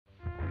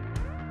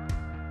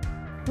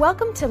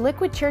Welcome to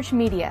Liquid Church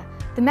Media.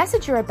 The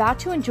message you're about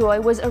to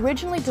enjoy was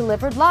originally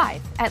delivered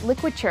live at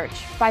Liquid Church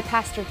by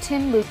Pastor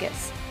Tim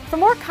Lucas. For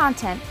more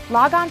content,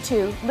 log on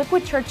to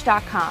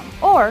liquidchurch.com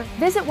or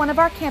visit one of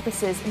our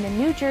campuses in the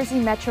New Jersey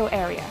metro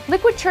area.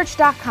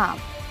 liquidchurch.com,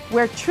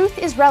 where truth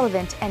is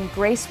relevant and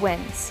grace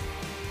wins.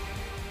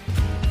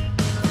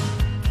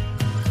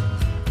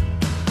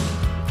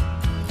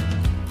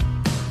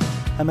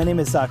 My name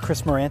is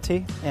Chris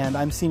Moranti, and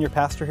I'm senior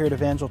pastor here at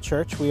Evangel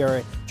Church. We are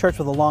a church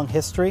with a long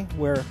history.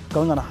 We're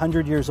going on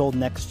 100 years old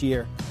next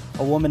year.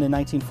 A woman in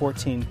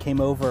 1914 came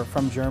over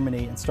from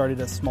Germany and started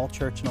a small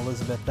church in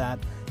Elizabeth that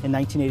in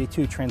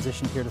 1982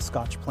 transitioned here to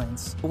Scotch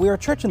Plains. We're a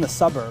church in the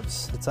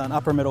suburbs. It's an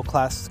upper middle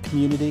class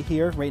community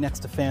here, right next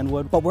to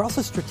Fanwood. But we're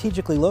also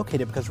strategically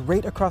located because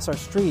right across our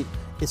street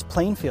is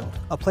Plainfield,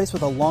 a place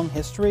with a long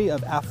history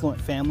of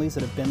affluent families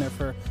that have been there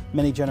for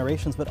many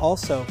generations, but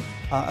also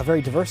a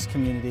very diverse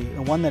community,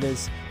 and one that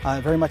is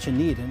very much in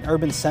need, an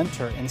urban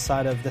center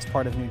inside of this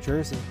part of New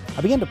Jersey.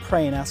 I began to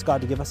pray and ask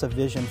God to give us a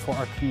vision for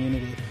our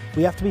community.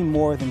 We have to be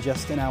more than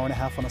just an hour and a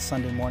half on a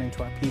Sunday morning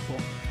to our people.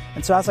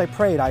 And so as I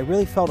prayed, I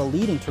really felt a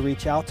leading to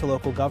reach out to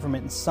local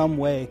government in some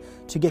way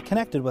to get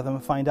connected with them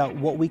and find out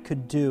what we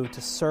could do to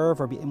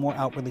serve or be more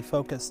outwardly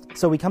focused.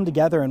 So we come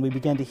together and we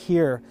began to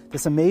hear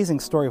this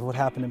amazing story of what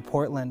happened in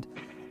Portland.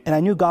 And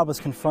I knew God was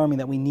confirming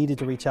that we needed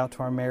to reach out to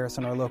our mayors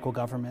and our local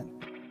government.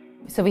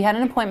 So we had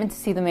an appointment to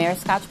see the mayor of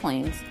Scotch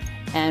Plains,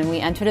 and we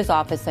entered his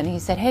office and he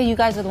said, "Hey, you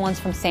guys are the ones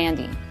from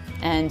Sandy."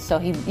 And so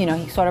he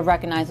sort of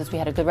recognized us. We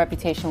had a good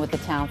reputation with the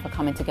town for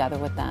coming together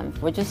with them.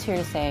 We're just here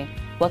to say,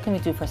 what can we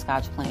do for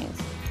Scotch Plains?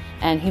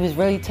 And he was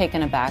really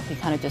taken aback. He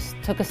kind of just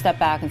took a step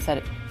back and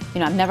said,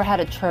 I've never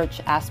had a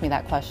church ask me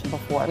that question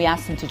before. We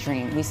asked him to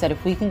dream. We said,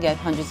 if we can get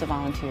hundreds of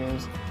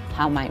volunteers,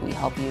 how might we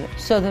help you?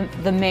 So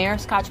the mayor of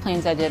Scotch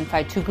Plains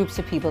identified two groups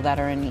of people that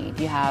are in need.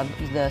 You have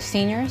the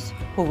seniors,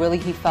 who really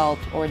he felt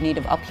were in need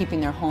of upkeeping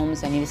their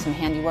homes and needed some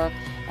handiwork,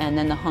 and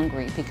then the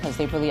hungry, because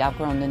they've really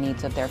outgrown the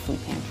needs of their food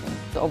pantry.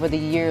 Over the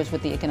years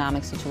with the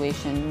economic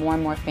situation, more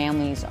and more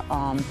families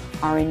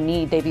are in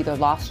need. They've either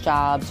lost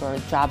jobs or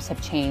jobs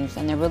have changed,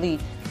 and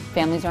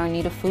families are in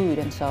need of food,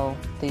 and so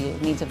the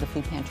needs of the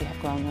food pantry have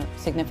grown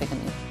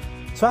significantly.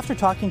 So after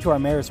talking to our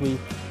mayors, we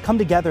come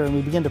together and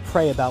we begin to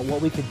pray about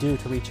what we could do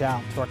to reach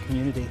out to our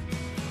community.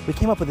 We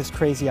came up with this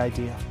crazy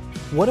idea.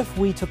 What if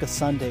we took a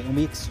Sunday and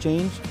we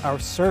exchanged our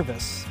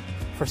service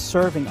for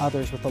serving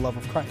others with the love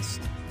of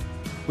Christ?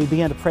 We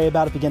began to pray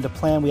about it, began to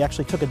plan. We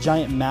actually took a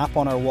giant map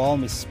on our wall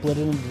and we split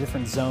it into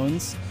different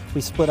zones.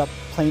 We split up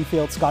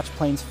Plainfield, Scotch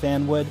Plains,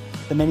 Fanwood,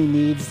 the many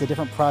needs, the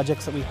different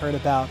projects that we heard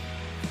about,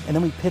 and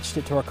then we pitched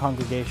it to our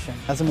congregation.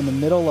 As I'm in the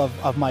middle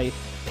of my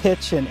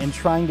pitch and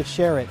trying to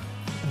share it,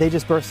 they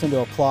just burst into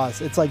applause.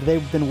 It's like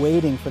they've been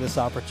waiting for this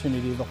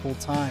opportunity the whole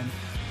time.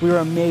 We were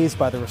amazed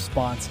by the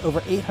response.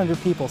 Over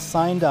 800 people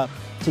signed up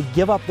to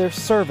give up their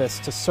service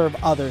to serve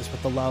others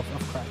with the love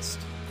of Christ.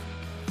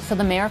 So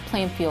the mayor of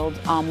Plainfield,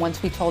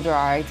 once we told her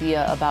our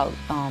idea about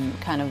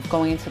kind of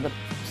going into the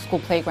school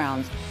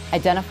playgrounds,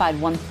 identified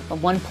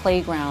one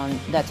playground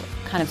that's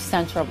kind of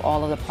center of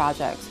all of the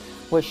projects,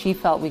 where she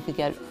felt we could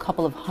get a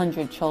couple of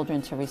hundred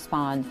children to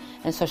respond.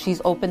 And so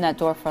she's opened that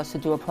door for us to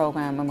do a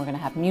program, and we're going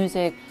to have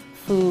music,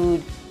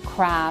 food,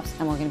 crafts,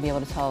 and we're going to be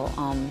able to tell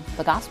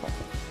the gospel.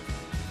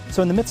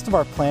 So in the midst of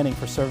our planning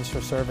for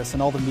Service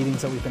and all the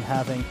meetings that we've been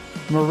having,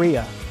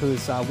 Maria,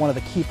 who's one of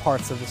the key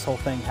parts of this whole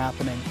thing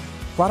happening,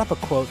 brought up a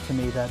quote to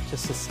me that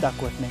just has stuck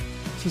with me.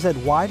 She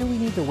said, "Why do we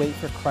need to wait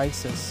for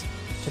crisis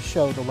to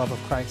show the love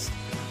of Christ?"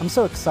 I'm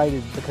so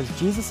excited because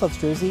Jesus Loves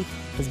Jersey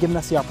has given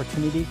us the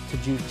opportunity to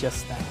do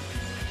just that.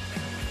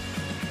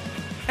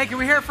 Hey, can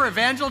we hear it for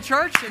Evangel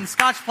Church in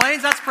Scotch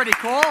Plains? That's pretty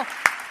cool.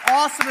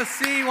 Awesome to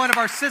see one of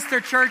our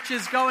sister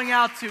churches going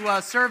out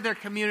to serve their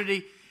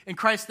community in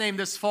Christ's name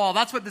this fall.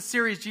 That's what the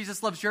series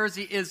Jesus Loves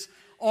Jersey is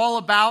all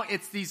about.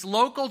 It's these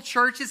local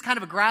churches, kind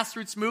of a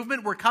grassroots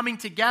movement. We're coming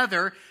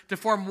together to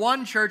form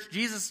one church,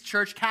 Jesus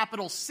Church,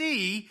 capital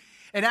C,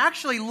 and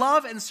actually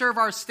love and serve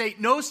our state,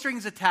 no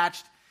strings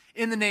attached,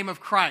 in the name of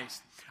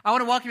Christ. I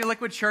want to welcome you to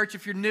Liquid Church.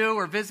 If you're new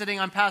or visiting,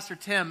 I'm Pastor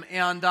Tim,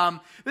 and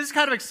this is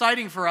kind of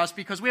exciting for us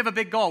because we have a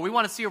big goal. We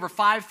want to see over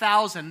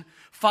 5,000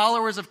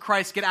 followers of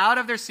Christ get out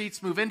of their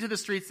seats, move into the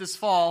streets this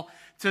fall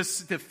to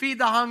feed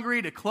the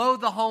hungry, to clothe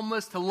the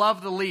homeless, to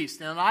love the least.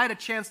 And I had a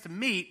chance to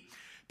meet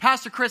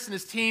Pastor Chris and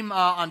his team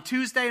on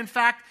Tuesday, in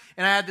fact,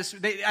 and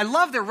I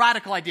love their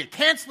radical idea,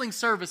 canceling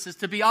services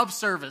to be of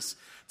service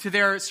to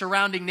their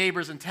surrounding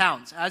neighbors and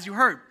towns. As you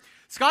heard,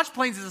 Scotch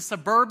Plains is a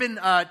suburban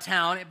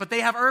town, but they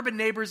have urban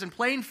neighbors in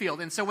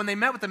Plainfield. And so when they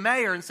met with the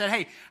mayor and said,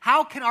 "Hey,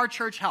 how can our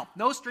church help?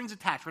 No strings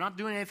attached. We're not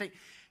doing anything,"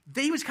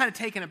 he was kind of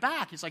taken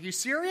aback. He's like, "You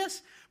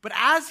serious?" But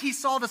as he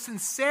saw the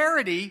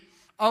sincerity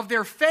of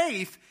their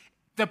faith,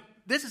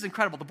 this is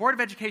incredible. The Board of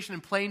Education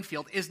in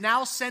Plainfield is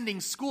now sending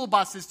school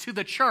buses to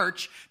the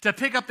church to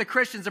pick up the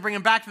Christians and bring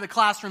them back to the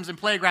classrooms and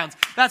playgrounds.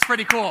 That's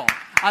pretty cool.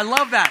 I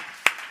love that.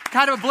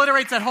 Kind of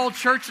obliterates that whole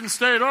church and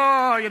state,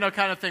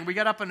 kind of thing. We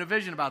got up in a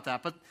vision about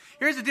that. But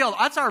here's the deal.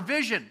 That's our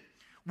vision.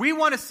 We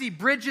want to see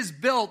bridges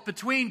built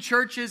between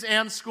churches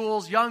and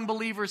schools, young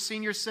believers,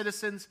 senior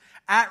citizens,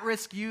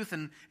 at-risk youth,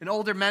 and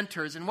older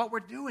mentors. And what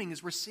we're doing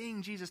is we're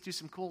seeing Jesus do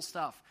some cool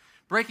stuff,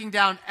 breaking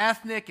down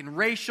ethnic and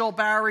racial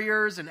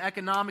barriers and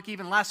economic.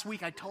 Even last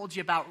week I told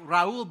you about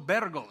Raul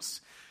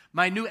Burgos,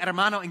 my new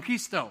hermano en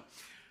Cristo,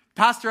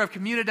 pastor of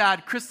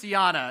Comunidad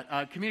Cristiana,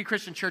 a community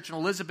Christian church in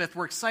Elizabeth.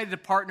 We're excited to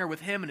partner with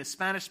him and his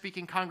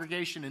Spanish-speaking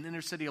congregation in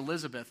inner city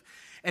Elizabeth.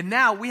 And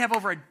now we have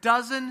over a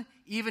dozen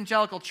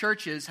evangelical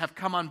churches have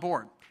come on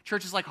board.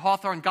 Churches like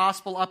Hawthorne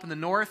Gospel up in the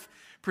north,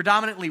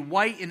 predominantly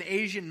white and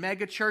Asian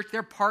mega church.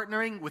 They're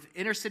partnering with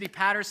Inner City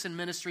Patterson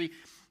Ministry,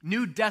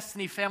 New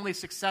Destiny Family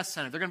Success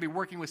Center. They're going to be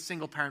working with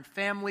single-parent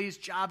families,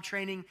 job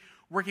training,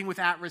 working with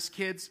at-risk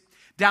kids.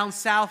 Down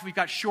south, we've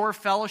got Shore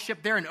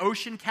Fellowship. They're in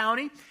Ocean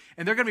County,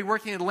 and they're going to be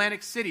working in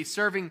Atlantic City,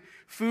 serving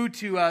food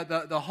to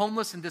the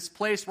homeless and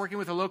displaced, working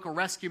with a local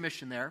rescue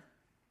mission there.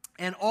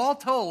 And all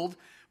told,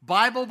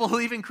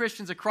 Bible-believing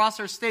Christians across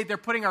our state, they're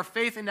putting our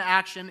faith into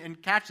action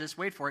and, catch this,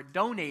 wait for it,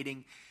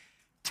 donating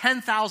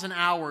 10,000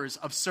 hours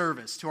of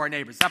service to our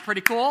neighbors. Is that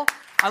pretty cool?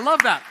 I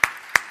love that.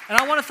 And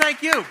I want to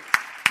thank you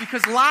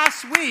because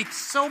last week,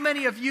 so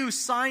many of you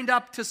signed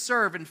up to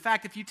serve. In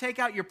fact, if you take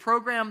out your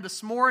program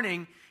this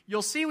morning,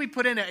 you'll see we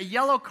put in a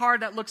yellow card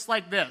that looks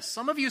like this.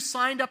 Some of you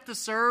signed up to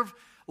serve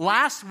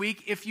last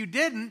week. If you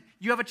didn't,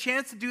 you have a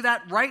chance to do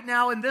that right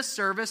now in this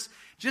service.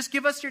 Just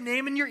give us your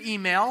name and your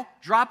email,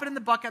 drop it in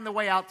the bucket on the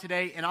way out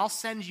today, and I'll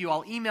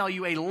email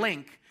you a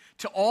link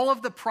to all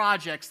of the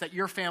projects that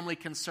your family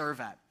can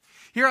serve at.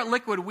 Here at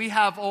Liquid, we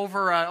have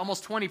over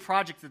almost 20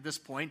 projects at this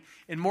point.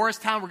 In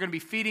Morristown, we're going to be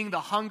feeding the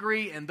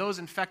hungry and those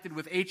infected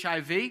with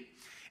HIV.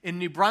 In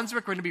New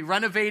Brunswick, we're going to be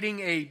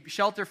renovating a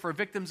shelter for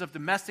victims of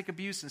domestic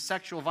abuse and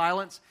sexual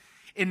violence.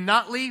 In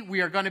Nutley,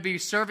 we are going to be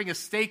serving a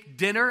steak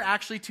dinner,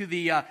 actually, to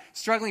the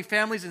struggling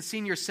families and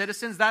senior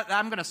citizens.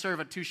 I'm going to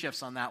serve at 2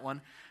 shifts on that one.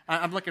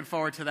 I'm looking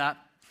forward to that.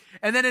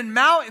 And then in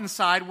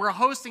Mountainside, we're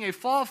hosting a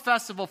fall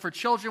festival for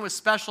children with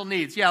special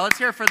needs. Yeah, let's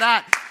hear it for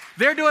that.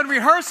 They're doing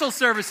rehearsal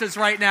services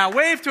right now.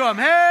 Wave to them.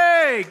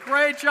 Hey,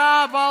 great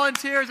job,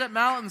 volunteers at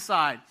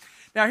Mountainside.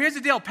 Now, here's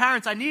the deal.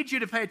 Parents, I need you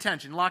to pay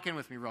attention. Lock in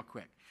with me real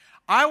quick.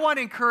 I want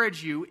to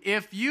encourage you,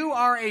 if you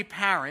are a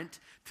parent,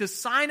 to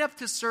sign up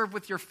to serve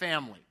with your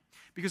family.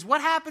 Because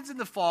what happens in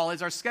the fall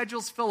is our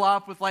schedules fill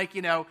up with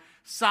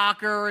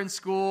soccer and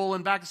school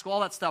and back to school, all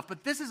that stuff.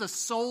 But this is a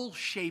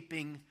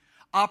soul-shaping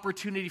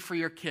opportunity for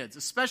your kids,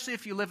 especially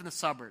if you live in the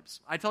suburbs.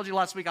 I told you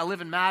last week I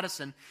live in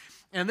Madison,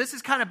 and this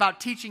is kind of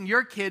about teaching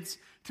your kids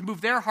to move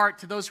their heart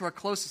to those who are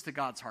closest to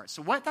God's heart.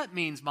 So what that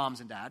means, moms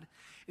and dad,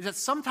 is that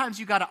sometimes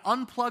you got to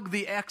unplug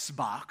the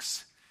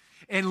Xbox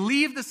and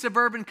leave the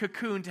suburban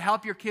cocoon to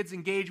help your kids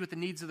engage with the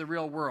needs of the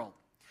real world.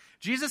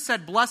 Jesus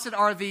said, "Blessed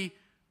are the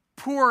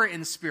poor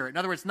in spirit." In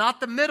other words, not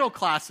the middle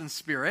class in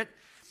spirit,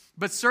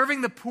 but serving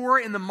the poor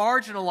and the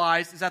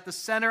marginalized is at the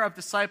center of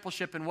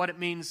discipleship and what it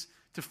means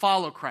to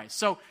follow Christ.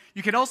 So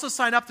you can also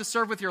sign up to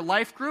serve with your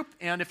life group.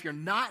 And if you're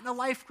not in a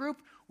life group,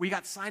 we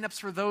got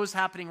signups for those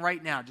happening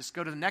right now. Just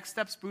go to the Next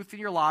Steps booth in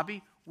your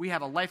lobby. We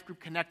have a Life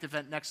Group Connect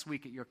event next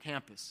week at your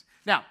campus.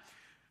 Now,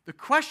 the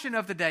question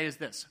of the day is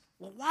this.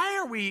 Well, why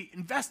are we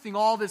investing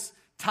all this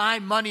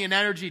time, money, and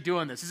energy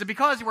doing this? Is it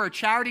because we're a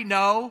charity?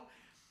 No.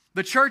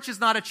 The church is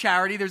not a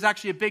charity. There's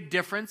actually a big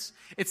difference.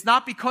 It's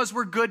not because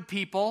we're good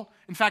people.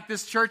 In fact,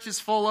 this church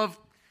is full of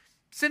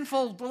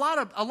sinful,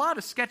 a lot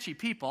of sketchy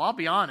people, I'll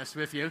be honest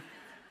with you.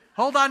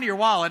 Hold on to your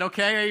wallet,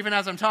 okay, even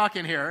as I'm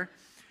talking here.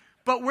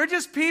 But we're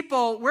just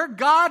people, we're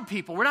God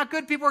people. We're not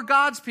good people, we're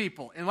God's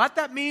people. And what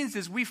that means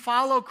is we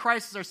follow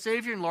Christ as our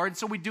Savior and Lord, and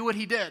so we do what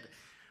He did,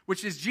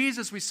 which is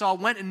Jesus, we saw,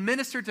 went and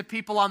ministered to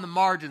people on the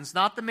margins,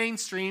 not the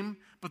mainstream,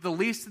 but the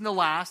least and the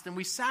last, and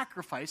we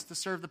sacrificed to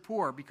serve the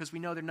poor because we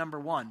know they're number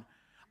one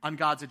on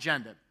God's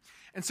agenda.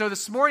 And so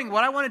this morning,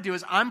 what I want to do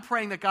is I'm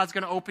praying that God's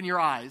going to open your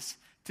eyes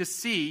to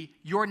see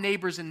your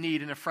neighbors in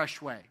need in a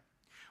fresh way.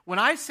 When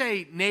I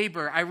say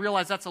neighbor, I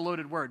realize that's a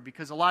loaded word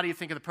because a lot of you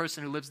think of the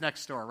person who lives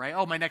next door, right?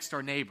 Oh, my next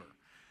door neighbor.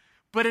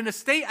 But in a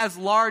state as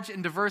large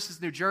and diverse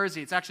as New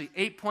Jersey, it's actually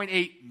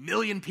 8.8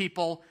 million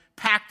people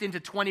packed into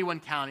 21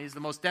 counties, the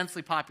most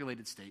densely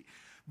populated state.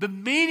 The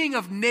meaning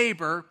of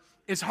neighbor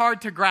is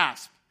hard to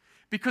grasp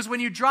because when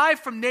you drive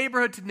from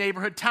neighborhood to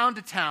neighborhood, town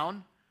to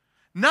town,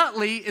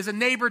 Nutley is a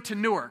neighbor to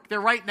Newark.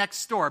 They're right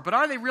next door. But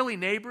are they really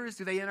neighbors?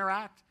 Do they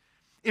interact?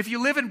 If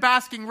you live in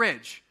Basking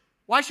Ridge,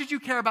 why should you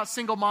care about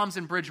single moms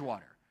in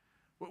Bridgewater?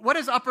 What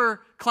does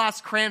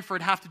upper-class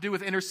Cranford have to do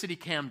with inner-city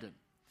Camden?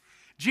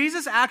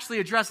 Jesus actually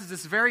addresses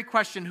this very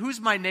question,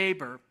 who's my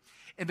neighbor,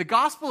 in the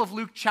Gospel of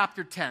Luke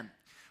chapter 10.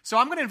 So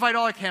I'm going to invite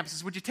all our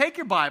campuses. Would you take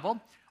your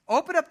Bible,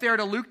 open up there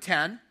to Luke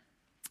 10.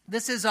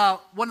 This is one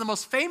of the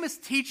most famous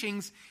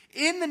teachings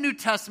in the New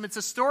Testament. It's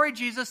a story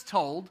Jesus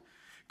told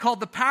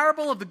called the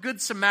parable of the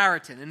Good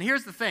Samaritan. And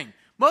here's the thing.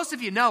 Most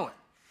of you know it.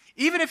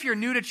 Even if you're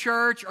new to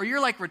church or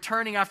you're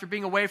returning after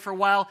being away for a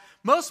while,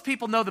 most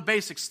people know the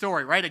basic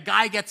story, right? A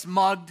guy gets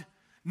mugged,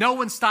 no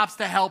one stops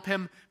to help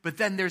him, but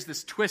then there's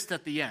this twist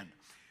at the end.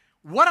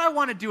 what I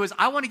want to do is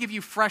I want to give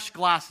you fresh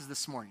glasses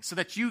this morning so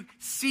that you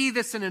see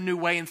this in a new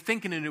way and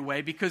think in a new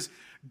way, because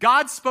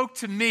God spoke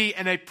to me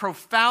in a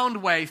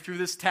profound way through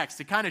this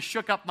text. It kind of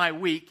shook up my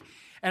week,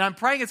 and I'm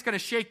praying it's going to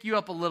shake you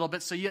up a little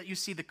bit so you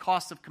see the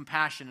cost of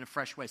compassion in a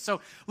fresh way.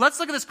 So let's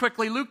look at this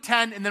quickly. Luke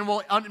 10, and then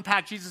we'll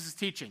unpack Jesus'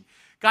 teaching.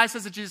 Guy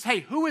says to Jesus, hey,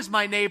 who is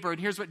my neighbor? And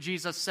here's what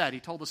Jesus said. He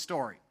told a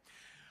story.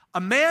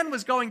 A man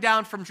was going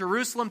down from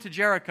Jerusalem to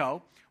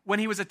Jericho when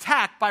he was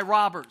attacked by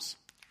robbers.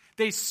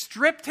 They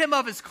stripped him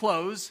of his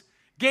clothes,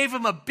 gave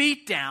him a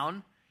beat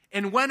down,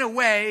 and went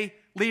away,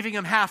 leaving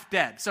him half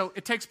dead. So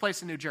it takes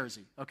place in New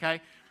Jersey,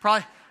 okay?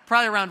 Probably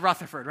around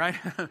Rutherford, right?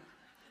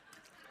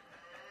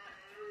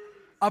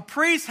 A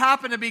priest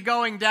happened to be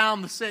going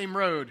down the same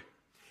road.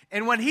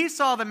 And when he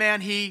saw the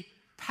man, he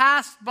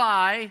passed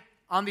by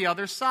on the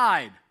other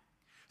side.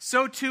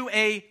 So too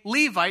a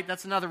Levite,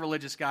 that's another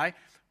religious guy,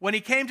 when he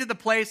came to the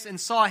place and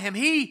saw him,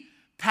 he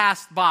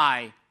passed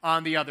by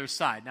on the other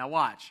side. Now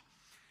watch.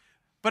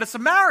 But a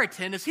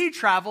Samaritan, as he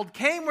traveled,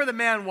 came where the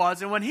man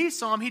was, and when he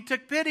saw him, he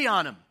took pity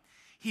on him.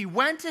 He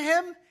went to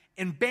him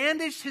and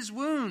bandaged his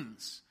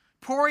wounds,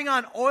 pouring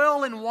on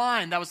oil and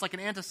wine. That was like an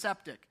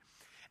antiseptic.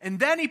 And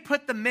then he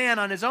put the man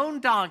on his own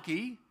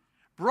donkey,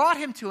 brought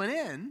him to an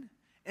inn,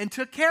 and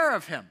took care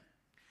of him.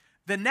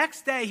 The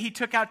next day, he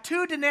took out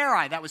 2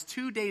 denarii, that was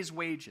 2 days'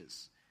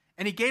 wages,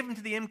 and he gave them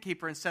to the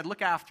innkeeper and said,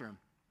 look after him.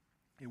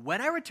 And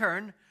when I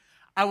return,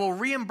 I will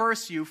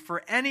reimburse you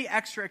for any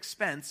extra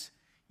expense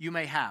you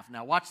may have.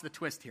 Now, watch the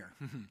twist here.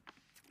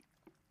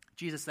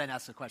 Jesus then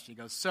asks a question. He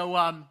goes,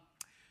 so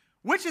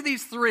which of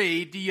these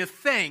 3 do you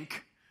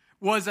think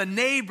was a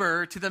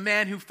neighbor to the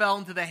man who fell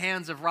into the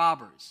hands of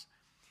robbers?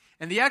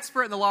 And the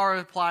expert in the law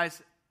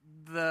replies,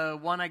 the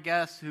one, I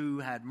guess, who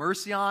had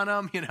mercy on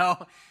him,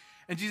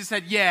 And Jesus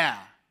said, yeah,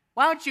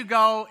 why don't you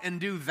go and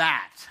do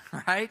that,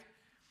 right?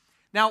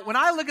 Now, when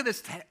I look at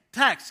this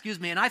text,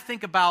 and I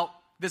think about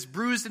this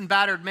bruised and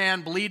battered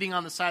man bleeding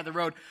on the side of the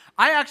road,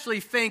 I actually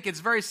think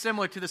it's very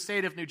similar to the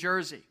state of New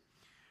Jersey.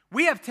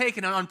 We have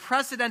taken an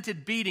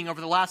unprecedented beating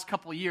over the last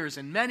couple of years.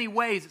 In many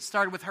ways, it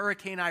started with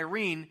Hurricane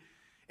Irene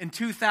in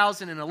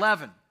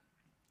 2011.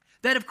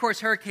 Then, of course,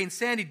 Hurricane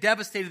Sandy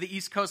devastated the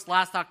East Coast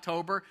last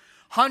October.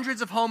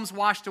 Hundreds of homes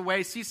washed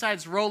away,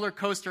 Seaside's roller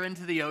coaster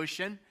into the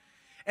ocean.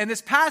 And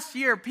this past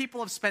year, people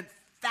have spent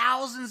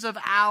thousands of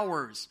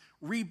hours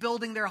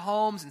rebuilding their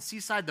homes, and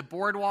Seaside, the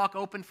boardwalk,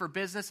 opened for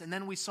business, and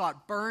then we saw it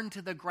burn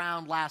to the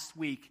ground last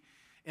week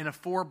in a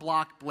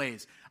 4-block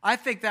blaze. I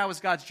think that was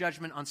God's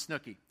judgment on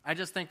Snooki. I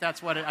just think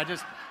that's what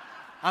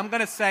I'm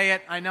going to say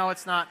it. I know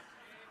it's not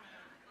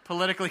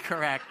politically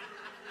correct.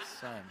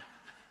 So.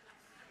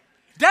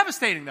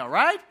 Devastating, though,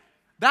 right?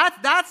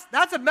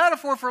 That's a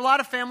metaphor for a lot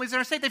of families in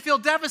our state. They feel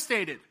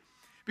devastated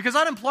because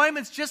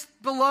unemployment's just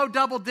below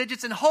double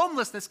digits, and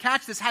homelessness,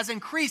 catch this, has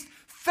increased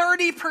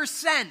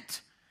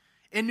 30%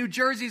 in New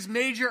Jersey's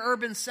major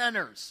urban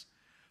centers.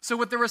 So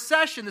with the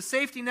recession, the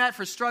safety net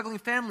for struggling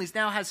families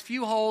now has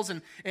few holes,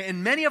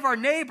 and many of our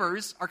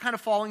neighbors are kind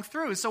of falling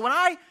through. So when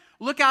I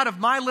look out of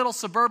my little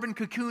suburban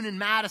cocoon in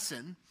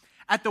Madison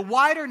at the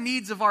wider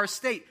needs of our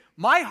state,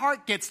 my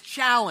heart gets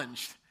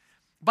challenged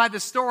by the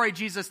story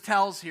Jesus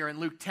tells here in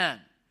Luke 10.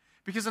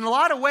 Because in a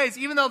lot of ways,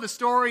 even though the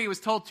story was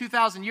told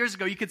 2,000 years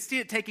ago, you could see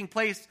it taking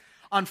place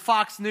on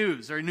Fox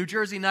News or New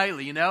Jersey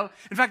Nightly, In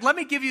fact, let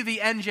me give you the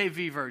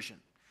NJV version.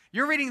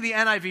 You're reading the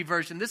NIV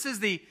version. This is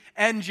the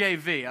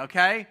NJV,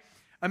 okay?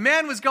 A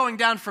man was going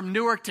down from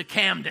Newark to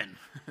Camden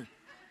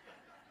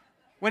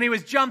when he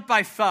was jumped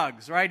by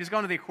thugs, right? He's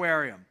going to the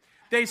aquarium.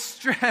 They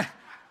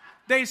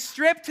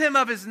stripped him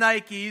of his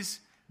Nikes,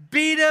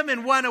 beat him,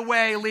 and went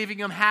away, leaving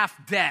him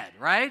half dead,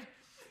 right?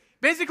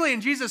 Basically,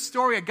 in Jesus'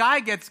 story, a guy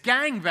gets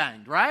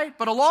gangbanged, right?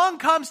 But along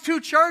comes 2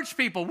 church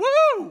people,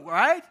 woo,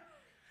 right?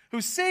 Who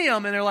see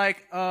him and they're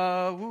like,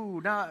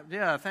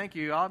 thank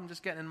you. I'm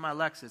just getting in my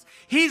Lexus.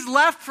 He's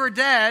left for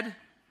dead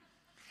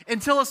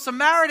until a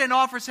Samaritan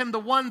offers him the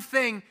one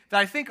thing that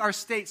I think our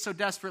state so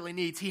desperately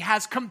needs. He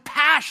has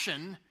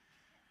compassion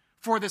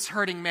for this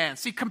hurting man.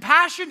 See,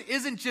 compassion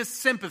isn't just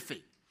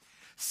sympathy.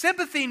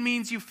 Sympathy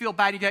means you feel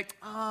bad. You get,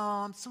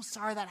 oh, I'm so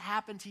sorry that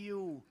happened to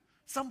you.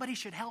 Somebody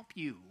should help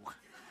you.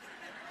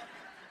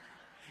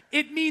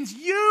 It means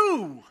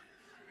you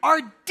are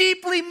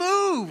deeply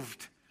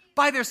moved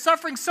by their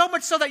suffering, so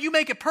much so that you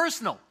make it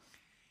personal.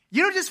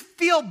 You don't just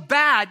feel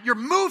bad, you're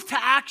moved to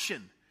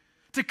action,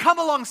 to come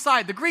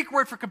alongside. The Greek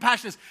word for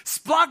compassion is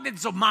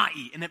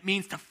splagnizomai, and it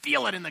means to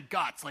feel it in the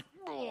guts. Like,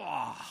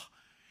 oh,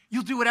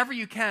 you'll do whatever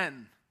you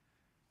can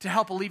to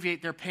help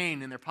alleviate their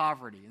pain and their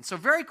poverty. And so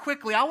very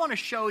quickly, I want to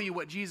show you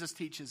what Jesus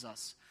teaches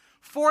us.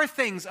 4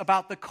 things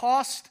about the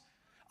cost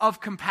of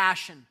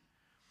compassion.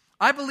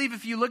 I believe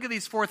if you look at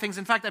these 4 things,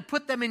 in fact, I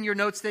put them in your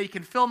notes there, you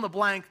can fill in the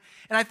blank,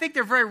 and I think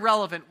they're very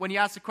relevant when you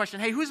ask the question,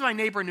 hey, who's my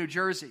neighbor in New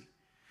Jersey?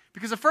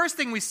 Because the first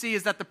thing we see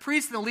is that the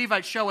priests and the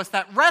Levites show us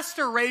that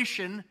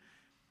restoration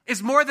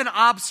is more than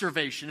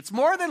observation. It's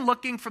more than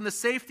looking from the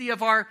safety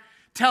of our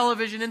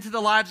television into the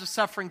lives of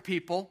suffering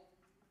people.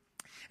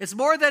 It's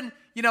more than,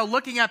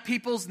 looking at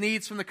people's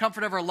needs from the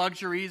comfort of our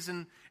luxuries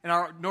and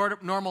our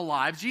normal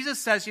lives. Jesus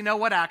says, you know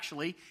what,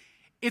 actually,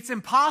 it's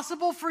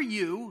impossible for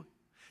you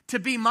to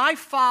be my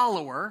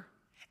follower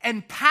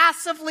and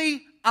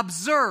passively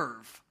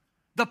observe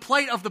the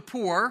plight of the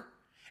poor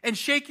and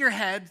shake your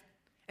head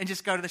and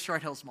just go to the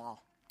Short Hills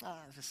Mall.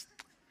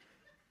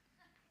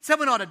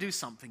 Someone ought to do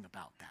something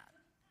about that.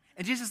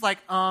 And Jesus is like,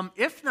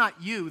 if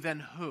not you, then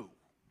who?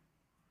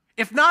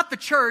 If not the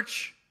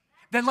church,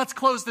 then let's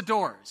close the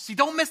doors. See,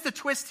 don't miss the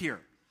twist here.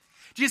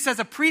 Jesus says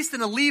a priest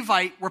and a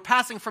Levite were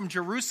passing from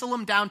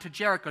Jerusalem down to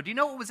Jericho. Do you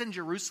know what was in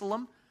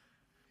Jerusalem?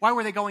 Why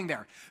were they going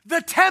there?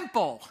 The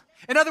temple.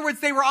 In other words,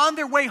 they were on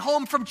their way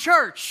home from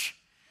church,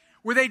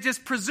 where they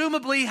just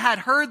presumably had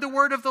heard the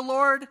word of the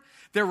Lord.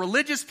 They're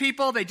religious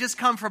people. They just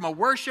come from a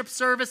worship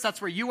service.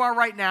 That's where you are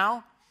right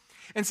now.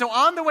 And so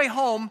on the way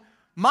home,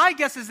 my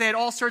guess is they had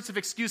all sorts of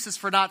excuses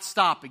for not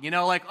stopping.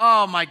 Like,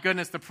 oh my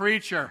goodness, the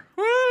preacher.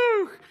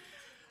 Woo!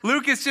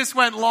 Lucas just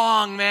went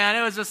long, man.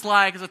 It was just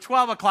like, it's a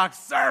 12 o'clock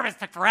service,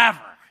 took forever.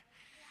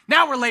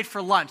 Now we're late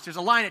for lunch. There's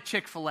a line at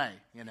Chick-fil-A,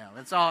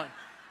 It's all,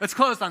 it's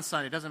closed on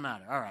Sunday, doesn't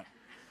matter. All right.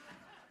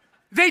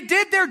 They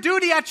did their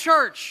duty at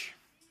church.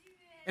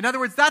 In other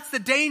words, that's the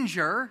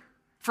danger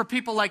for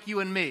people like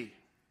you and me.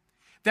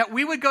 That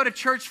we would go to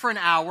church for an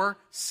hour,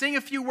 sing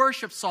a few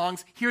worship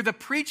songs, hear the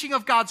preaching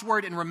of God's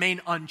word, and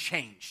remain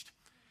unchanged.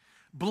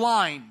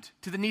 Blind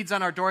to the needs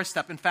on our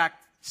doorstep. In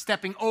fact,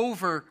 stepping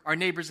over our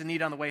neighbors in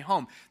need on the way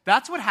home.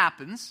 That's what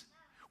happens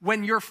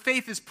when your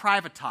faith is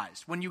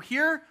privatized. When you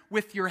hear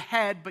with your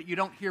head, but you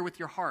don't hear with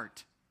your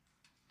heart.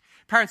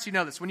 Parents, you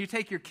know this. When you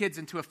take your kids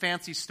into a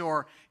fancy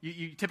store,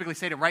 you typically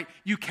say to them, right?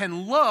 You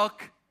can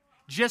look,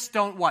 just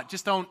don't what?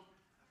 Just don't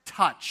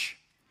touch.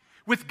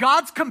 With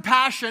God's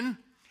compassion,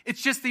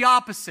 it's just the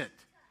opposite.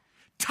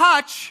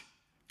 Touch,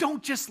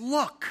 don't just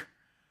look.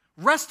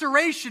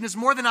 Restoration is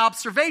more than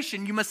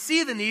observation. You must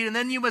see the need, and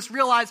then you must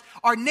realize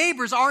our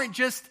neighbors aren't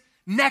just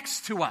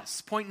next to us.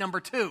 Point number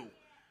 2.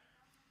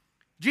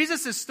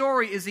 Jesus'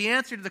 story is the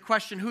answer to the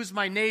question, who's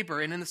my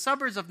neighbor? And in the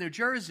suburbs of New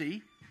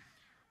Jersey,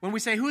 when we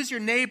say, who's your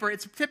neighbor?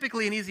 It's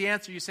typically an easy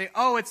answer. You say,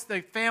 oh, it's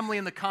the family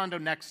in the condo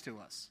next to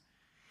us.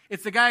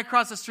 It's the guy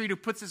across the street who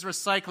puts his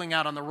recycling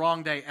out on the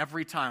wrong day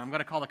every time. I'm going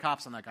to call the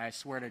cops on that guy, I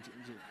swear to you.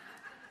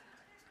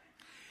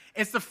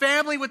 It's the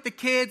family with the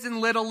kids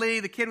in Little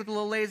League, the kid with the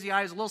little lazy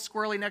eyes, a little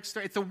squirrely next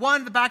door. It's the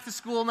one at the back to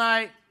school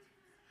night.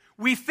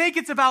 We think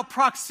it's about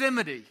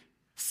proximity,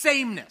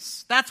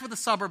 sameness. That's what the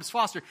suburbs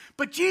foster.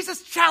 But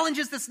Jesus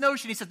challenges this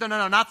notion. He says, no,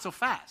 not so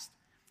fast.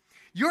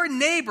 Your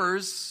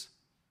neighbors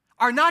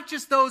are not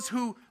just those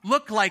who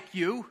look like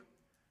you,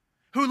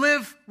 who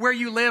live where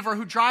you live or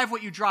who drive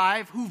what you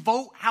drive, who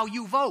vote how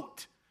you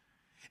vote.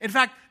 In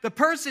fact, the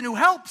person who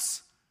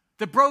helps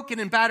the broken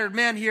and battered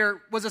man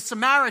here was a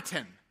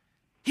Samaritan.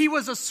 He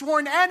was a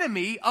sworn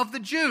enemy of the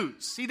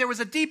Jews. See, there was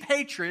a deep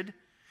hatred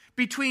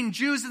between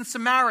Jews and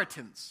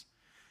Samaritans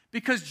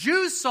because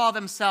Jews saw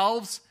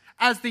themselves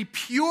as the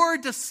pure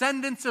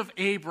descendants of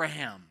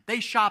Abraham.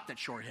 They shopped at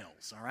Short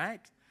Hills, all right?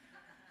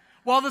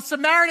 While the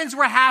Samaritans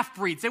were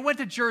half-breeds. They went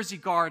to Jersey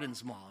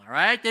Gardens Mall, all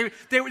right?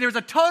 There was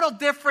a total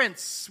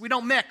difference. We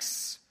don't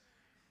mix.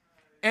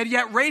 And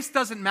yet race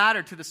doesn't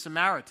matter to the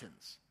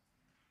Samaritans.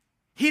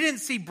 He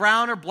didn't see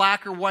brown or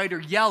black or white or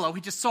yellow.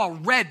 He just saw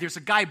red. There's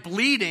a guy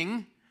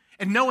bleeding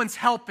and no one's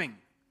helping.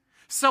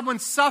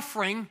 Someone's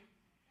suffering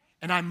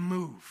and I'm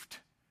moved.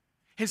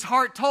 His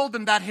heart told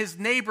him that his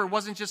neighbor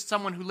wasn't just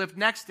someone who lived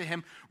next to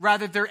him.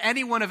 Rather, they're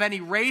anyone of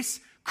any race,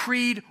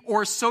 creed,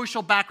 or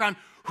social background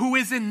who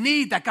is in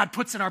need that God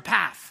puts in our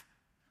path.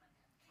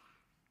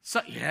 So,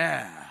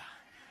 yeah.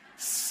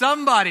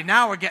 Somebody,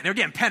 now they're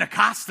getting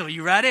Pentecostal.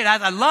 You ready?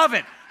 I love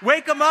it.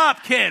 Wake them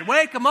up, kid.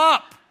 Wake them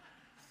up.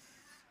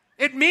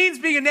 It means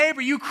being a neighbor.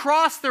 You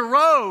cross the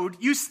road.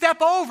 You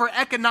step over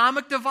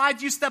economic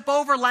divides. You step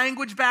over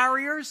language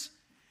barriers.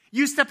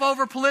 You step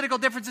over political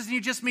differences and you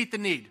just meet the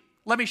need.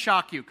 Let me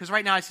shock you, because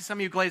right now I see some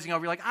of you glazing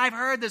over. You're like, I've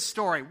heard this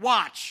story.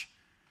 Watch.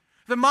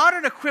 The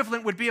modern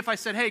equivalent would be if I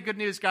said, hey, good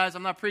news, guys.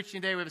 I'm not preaching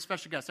today. We have a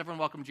special guest. Everyone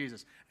welcome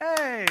Jesus.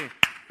 Hey.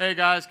 Hey,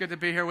 guys. Good to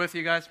be here with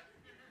you guys.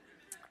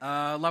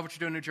 Love what you're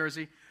doing in New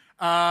Jersey.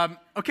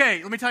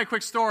 Okay, let me tell you a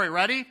quick story.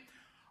 Ready?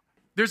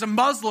 There's a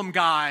Muslim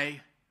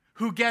guy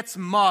who gets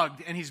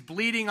mugged, and he's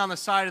bleeding on the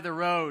side of the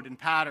road in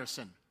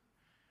Patterson.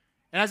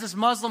 And as this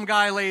Muslim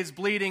guy lays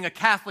bleeding, a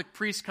Catholic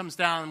priest comes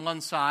down on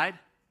one side,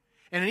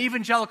 and an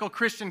evangelical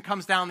Christian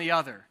comes down the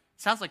other.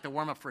 Sounds like the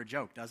warm-up for a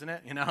joke, doesn't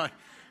it?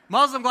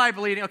 Muslim guy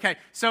bleeding. Okay,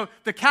 so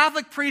the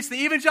Catholic priest, the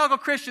evangelical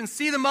Christians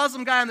see the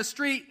Muslim guy on the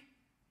street,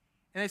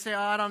 and they say, oh,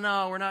 I don't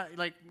know, we're not,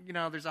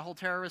 there's a whole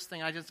terrorist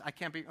thing, I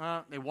can't be,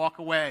 they walk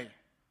away.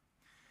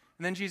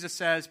 And then Jesus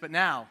says, but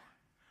now,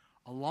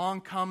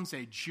 along comes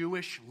a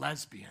Jewish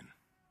lesbian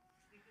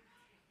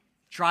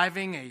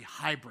driving a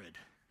hybrid.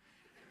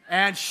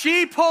 And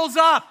she pulls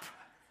up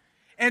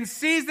and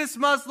sees this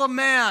Muslim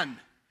man.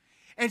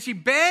 And she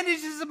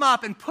bandages him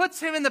up and puts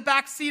him in the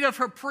back seat of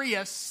her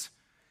Prius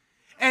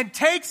and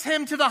takes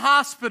him to the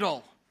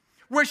hospital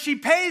where she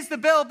pays the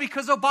bill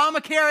because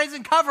Obamacare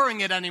isn't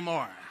covering it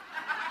anymore.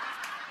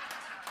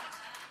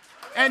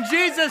 And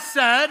Jesus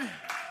said,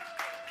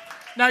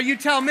 now you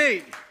tell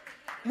me,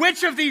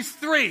 which of these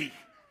three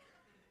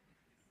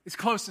is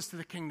closest to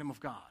the kingdom of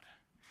God?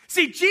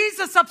 See,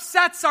 Jesus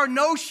upsets our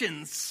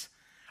notions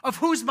of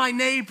who's my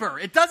neighbor.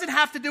 It doesn't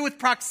have to do with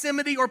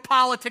proximity or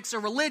politics or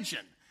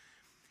religion.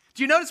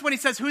 Do you notice when he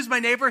says, who's my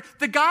neighbor?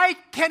 The guy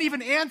can't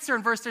even answer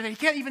in verse 13. He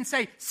can't even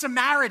say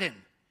Samaritan.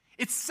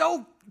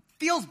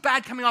 Feels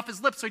bad coming off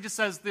his lips, so he just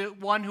says, the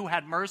one who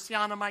had mercy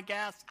on him, I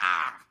guess.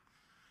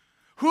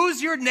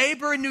 Who's your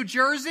neighbor in New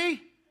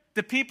Jersey?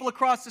 The people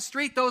across the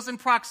street, those in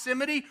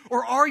proximity?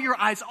 Or are your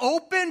eyes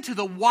open to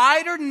the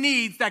wider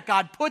needs that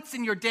God puts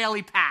in your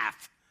daily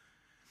path?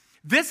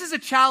 This is a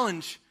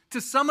challenge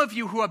to some of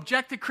you who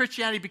object to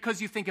Christianity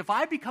because you think if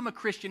I become a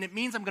Christian, it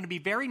means I'm going to be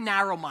very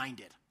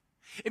narrow-minded.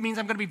 It means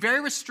I'm going to be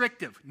very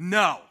restrictive.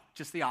 No,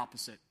 just the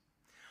opposite.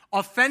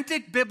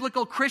 Authentic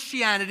biblical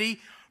Christianity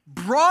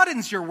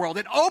broadens your world.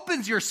 It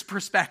opens your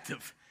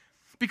perspective.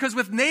 Because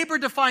with neighbor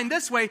defined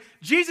this way,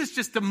 Jesus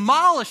just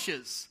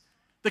demolishes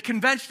the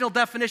conventional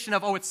definition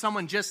of, it's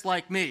someone just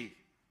like me.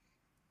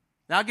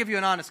 Now I'll give you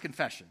an honest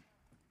confession.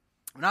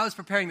 When I was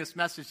preparing this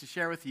message to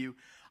share with you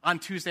on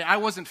Tuesday, I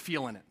wasn't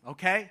feeling it,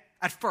 okay?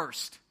 At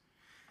first.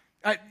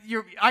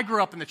 I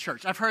grew up in the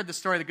church. I've heard the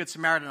story of the Good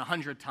Samaritan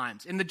 100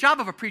 times. And the job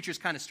of a preacher is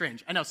kind of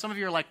strange. I know some of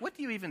you are like, what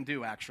do you even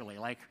do actually?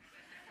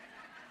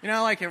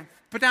 You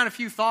put down a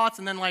few thoughts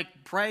and then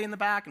pray in the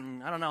back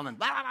and I don't know, and then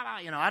blah, blah, blah,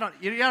 you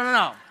don't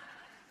know.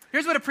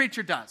 Here's what a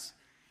preacher does.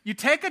 You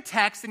take a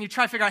text and you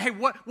try to figure out, hey,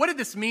 what did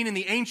this mean in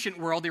the ancient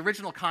world, the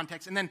original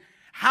context, and then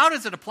how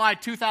does it apply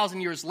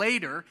 2,000 years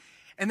later?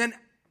 And then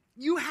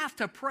you have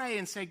to pray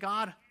and say,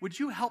 God, would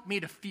you help me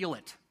to feel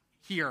it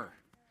here?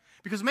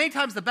 Because many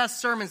times the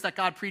best sermons that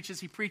God preaches,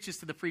 he preaches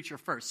to the preacher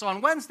first. So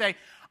on Wednesday,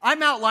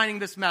 I'm outlining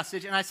this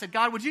message, and I said,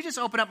 God, would you just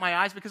open up my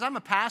eyes? Because I'm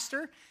a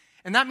pastor,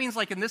 and that means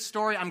in this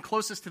story, I'm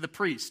closest to the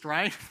priest,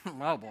 right?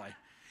 Oh, boy.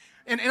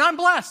 And I'm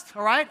blessed,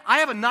 all right? I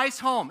have a nice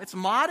home. It's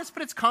modest,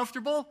 but it's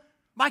comfortable.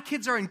 My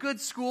kids are in good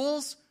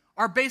schools.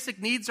 Our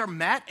basic needs are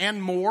met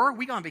and more.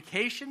 We go on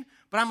vacation.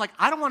 But I'm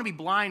I don't want to be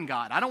blind,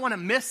 God. I don't want to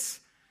miss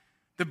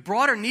the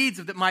broader needs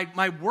of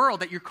my world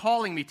that you're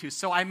calling me to.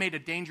 So I made a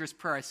dangerous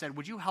prayer. I said,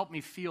 would you help me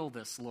feel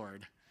this,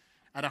 Lord,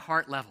 at a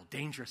heart level?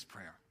 Dangerous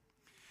prayer.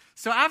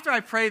 So after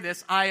I prayed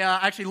this, I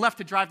actually left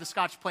to drive to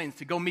Scotch Plains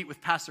to go meet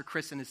with Pastor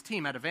Chris and his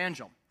team at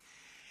Evangel.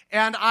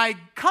 And I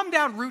come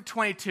down Route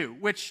 22,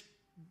 which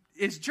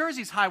is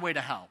Jersey's highway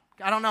to hell.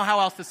 I don't know how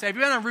else to say. Have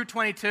you been on Route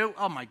 22?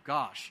 Oh my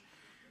gosh.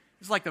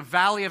 It's like the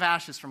Valley of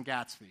Ashes from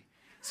Gatsby.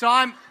 So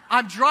I'm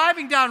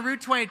driving down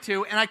Route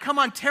 22, and I come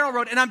on Terrell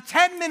Road, and I'm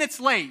 10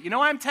 minutes late. You know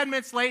why I'm 10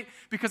 minutes late?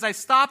 Because I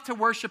stopped to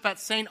worship at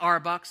St.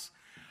 Arbuck's.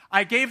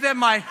 I gave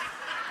them I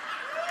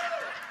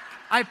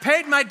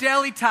paid my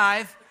daily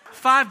tithe,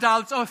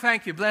 $5. Oh,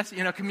 thank you. Bless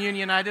you.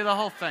 Communion. I did the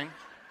whole thing.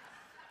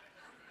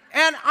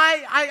 And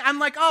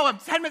I'm I'm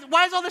 10 minutes.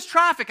 Why is all this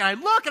traffic? And I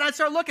look, and I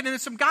start looking, and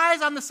there's some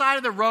guys on the side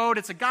of the road.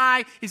 It's a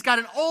guy. He's got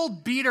an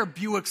old beater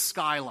Buick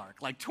Skylark,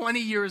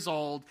 20 years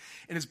old,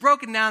 and it's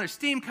broken down. There's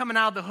steam coming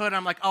out of the hood.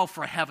 I'm oh,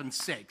 for heaven's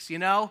sakes,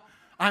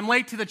 I'm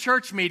late to the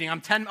church meeting.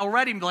 I'm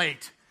already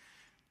late.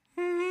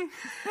 I'm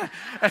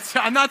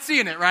not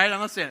seeing it, right? I'm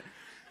not seeing it.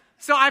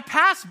 So I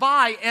pass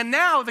by, and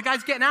now the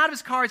guy's getting out of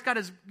his car. He's got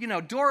his,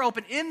 door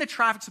open in the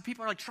traffic, so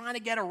people are trying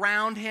to get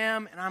around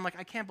him. And I'm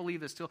I can't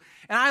believe this. And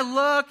I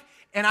look,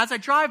 and as I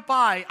drive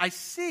by, I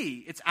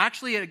see it's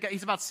actually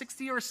he's about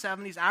 60 or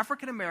 70. He's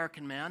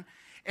African-American man,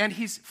 and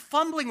he's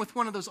fumbling with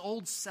one of those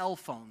old cell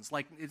phones.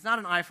 It's not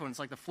an iPhone. It's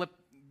the flip.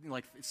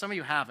 Some of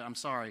you have it. I'm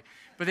sorry,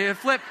 but the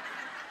flip.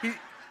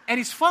 And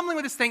he's fumbling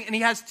with this thing, and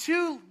he has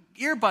two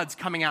earbuds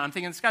coming out. I'm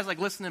thinking, this guy's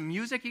listening to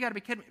music. You got to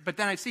be kidding me. But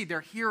then I see they're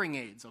hearing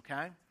aids.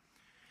 Okay.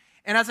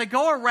 And as I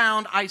go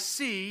around, I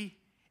see,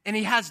 and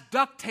he has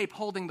duct tape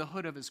holding the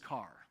hood of his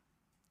car.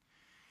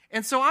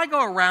 And so I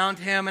go around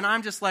him, and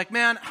I'm just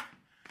man,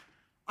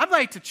 I'm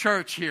late to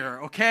church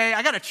here, okay?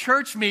 I got a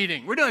church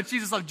meeting. We're doing a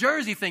Jesus Love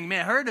Jersey thing,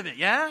 man. Heard of it,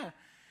 yeah?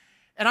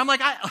 And I'm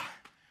and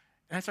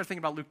I start thinking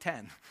about Luke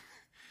 10.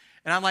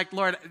 And I'm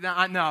Lord,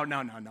 no.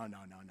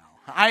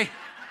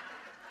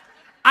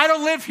 I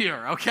don't live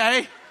here,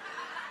 okay?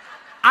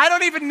 I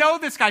don't even know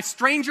this guy.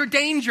 Stranger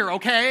danger,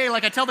 okay? I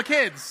tell the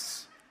kids.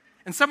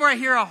 And somewhere I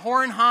hear a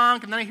horn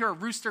honk, and then I hear a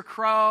rooster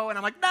crow, and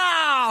I'm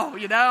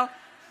no,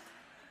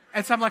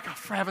 And so I'm oh,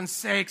 for heaven's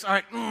sakes, all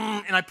right,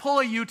 and I pull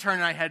a U-turn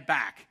and I head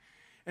back.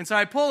 And so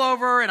I pull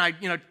over and I,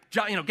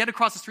 get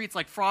across the street. It's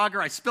like Frogger.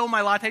 I spill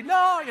my latte.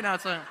 No,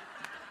 it's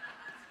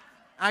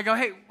I go,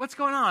 hey, what's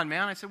going on,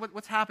 man? I said,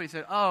 what's happening? He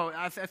said, oh,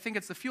 I think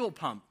it's the fuel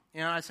pump.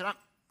 I said,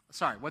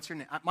 sorry, what's your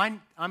name?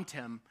 I'm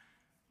Tim.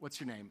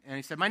 What's your name? And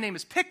he said, my name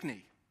is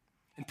Pickney.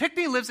 And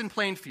Pickney lives in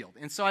Plainfield.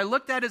 And so I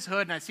looked at his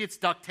hood, and I see it's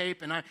duct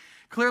tape, and I'm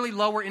clearly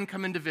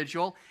lower-income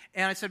individual.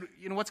 And I said,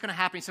 what's going to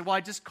happen? He said, well, I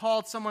just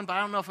called someone, but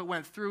I don't know if it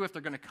went through, if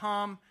they're going to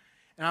come.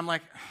 And I'm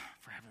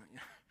for heaven.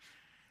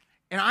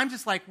 And I'm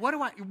just what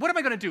am I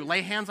going to do?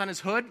 Lay hands on his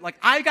hood?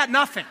 I got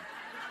nothing.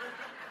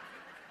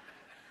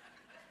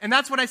 And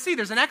that's what I see.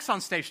 There's an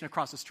Exxon station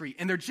across the street,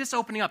 and they're just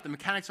opening up. The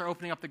mechanics are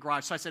opening up the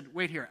garage. So I said,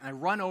 wait here. And I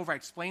run over. I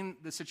explain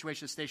the situation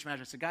to the station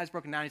manager. I said, guy's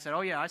broken down. He said,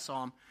 oh, yeah, I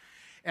saw him.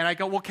 And I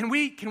go, well, can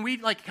we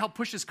like help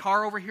push his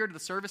car over here to the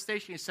service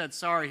station? He said,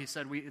 sorry. He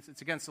said,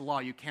 it's against the law.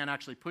 You can't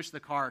actually push the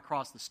car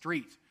across the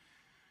street.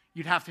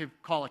 You'd have to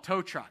call a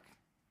tow truck.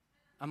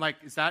 I'm like,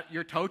 is that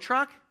your tow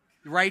truck?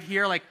 Right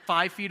here, like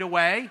 5 feet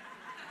away?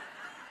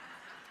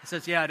 He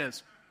says, yeah, it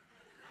is.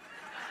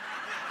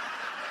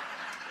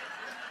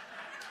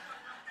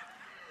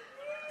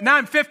 Now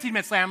I'm 15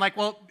 minutes later. I'm like,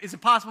 well, is it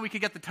possible we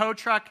could get the tow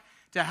truck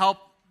to help,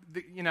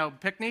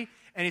 pick me?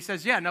 And he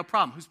says, yeah, no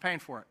problem. Who's paying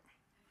for it?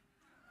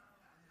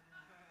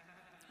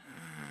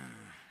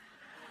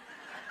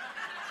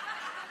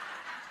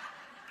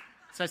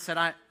 So I said,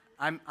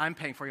 I'm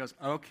paying for it. He goes,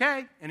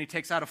 okay. And he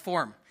takes out a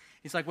form.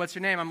 He's like, what's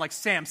your name? I'm like,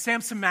 Sam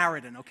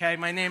Samaritan, okay?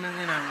 My name is,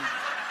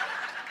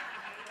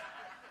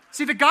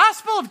 See, the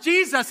gospel of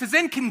Jesus is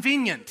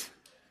inconvenient.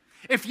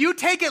 If you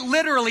take it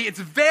literally, it's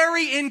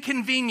very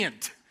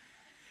inconvenient.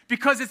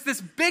 Because it's this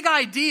big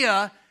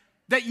idea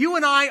that you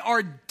and I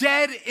are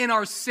dead in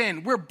our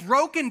sin. We're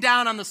broken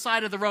down on the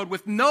side of the road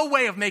with no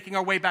way of making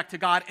our way back to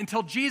God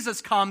until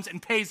Jesus comes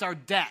and pays our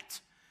debt.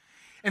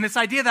 And this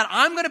idea that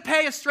I'm going to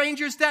pay a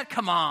stranger's debt,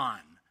 come on.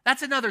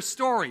 That's another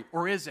story.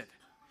 Or is it?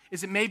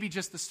 Is it maybe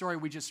just the story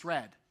we just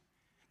read?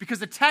 Because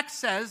the text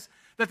says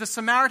that the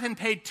Samaritan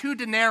paid 2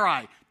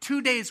 denarii,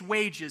 2 days'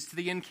 wages to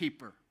the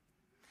innkeeper.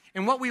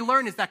 And what we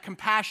learn is that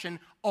compassion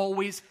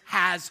always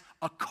has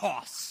a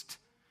cost.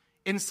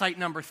 Insight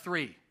number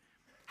 3.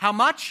 How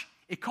much?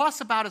 It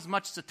costs about as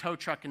much as a tow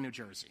truck in New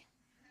Jersey.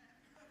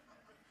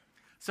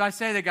 So I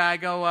say to the guy, I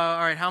go, all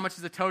right, how much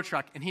is the tow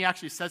truck? And he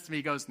actually says to me,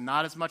 he goes,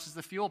 not as much as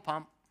the fuel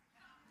pump.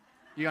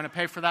 You going to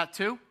pay for that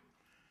too?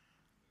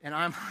 And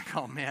I'm like,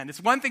 oh man,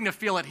 it's one thing to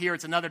feel it here,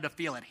 it's another to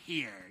feel it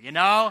here,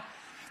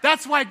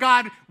 That's why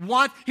God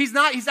he's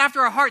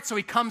after our heart, so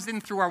he comes in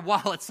through our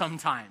wallet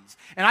sometimes.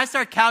 And I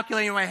start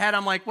calculating in my head,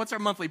 I'm like, what's our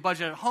monthly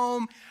budget at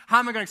home? How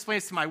am I going to explain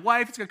this to my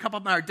wife? It's going to come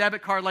up on our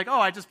debit card like, oh,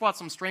 I just bought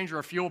some stranger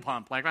a fuel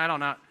pump. Like, I don't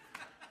know.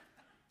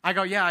 I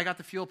go, yeah, I got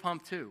the fuel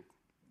pump too.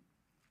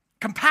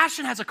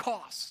 Compassion has a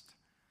cost.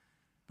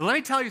 But let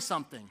me tell you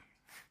something.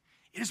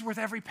 It is worth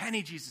every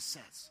penny, Jesus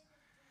says.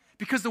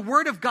 Because the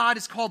Word of God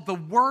is called the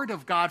Word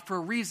of God for a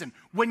reason.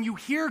 When you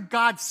hear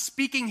God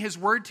speaking His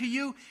Word to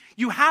you,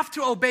 you have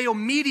to obey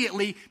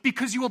immediately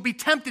because you will be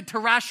tempted to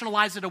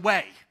rationalize it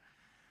away.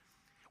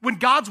 When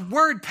God's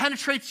Word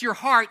penetrates your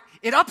heart,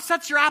 it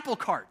upsets your apple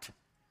cart.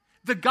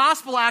 The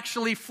gospel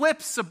actually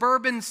flips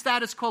suburban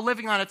status quo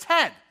living on its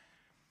head.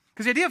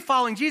 Because the idea of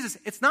following Jesus,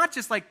 it's not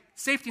just like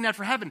safety net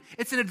for heaven.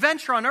 It's an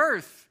adventure on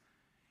earth.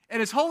 And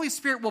His Holy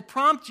Spirit will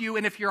prompt you,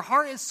 and if your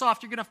heart is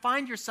soft, you're going to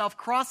find yourself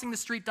crossing the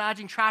street,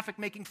 dodging traffic,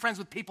 making friends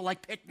with people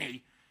like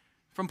Pickney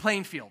from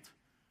Plainfield,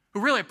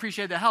 who really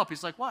appreciated the help.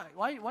 He's like, why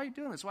are you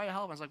doing this? Why are you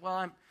helping? I was like, well,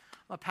 I'm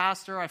a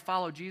pastor. I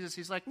follow Jesus.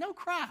 He's like, no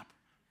crap.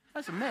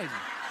 That's amazing.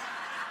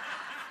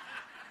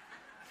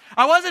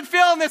 I wasn't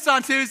feeling this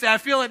on Tuesday. I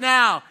feel it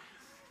now.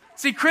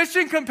 See,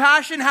 Christian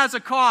compassion has a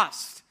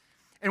cost.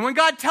 And when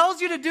God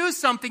tells you to do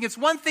something, it's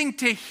one thing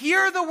to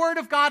hear the Word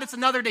of God. It's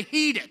another to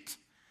heed it.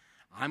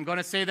 I'm going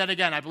to say that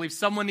again. I believe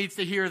someone needs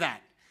to hear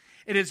that.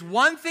 It is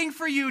one thing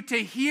for you to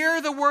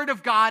hear the Word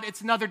of God.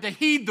 It's another to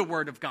heed the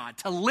Word of God,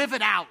 to live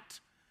it out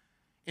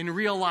in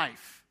real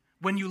life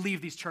when you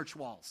leave these church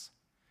walls.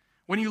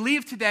 When you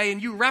leave today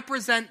and you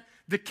represent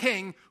the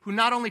King who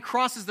not only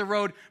crosses the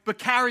road, but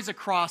carries a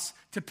cross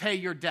to pay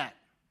your debt.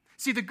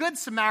 See, the Good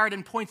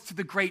Samaritan points to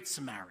the Great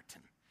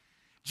Samaritan,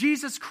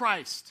 Jesus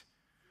Christ,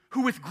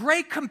 who with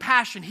great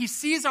compassion, He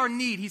sees our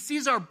need, He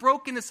sees our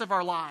brokenness of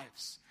our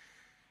lives.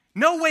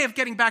 No way of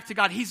getting back to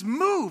God. He's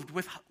moved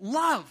with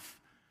love.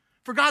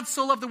 For God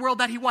so loved the world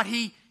that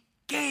He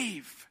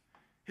gave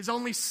His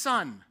only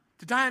Son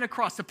to die on a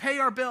cross, to pay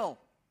our bill.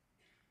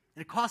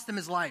 And it cost Him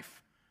His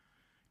life.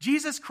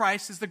 Jesus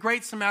Christ is the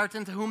Great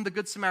Samaritan to whom the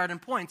Good Samaritan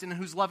points and in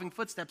whose loving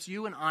footsteps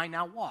you and I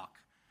now walk.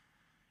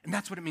 And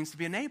that's what it means to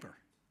be a neighbor,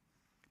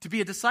 to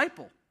be a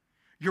disciple.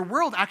 Your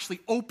world actually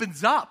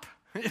opens up.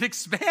 It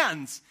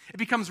expands. It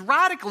becomes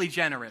radically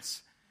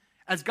generous.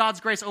 As God's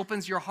grace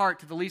opens your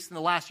heart to the least and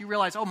the last, you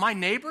realize, oh, my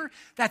neighbor,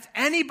 that's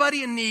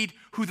anybody in need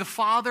who the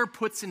Father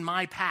puts in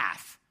my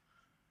path.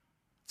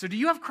 So do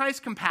you have Christ's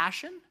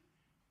compassion?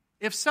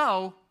 If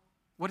so,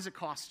 what does it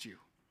cost you?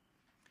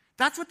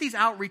 That's what these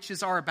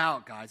outreaches are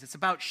about, guys. It's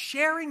about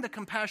sharing the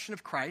compassion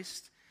of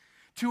Christ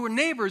to our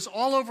neighbors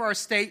all over our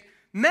state,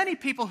 many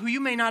people who you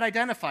may not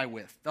identify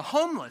with. The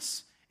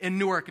homeless in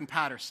Newark and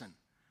Patterson.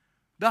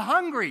 The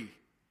hungry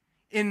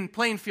in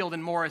Plainfield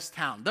and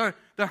Morristown,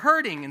 the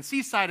hurting in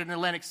Seaside and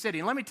Atlantic City.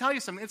 And let me tell you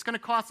something, it's going to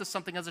cost us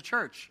something as a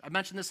church. I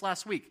mentioned this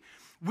last week.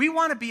 We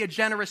want to be a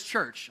generous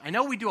church. I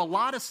know we do a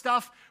lot of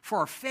stuff for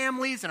our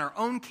families and our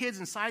own kids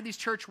inside these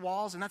church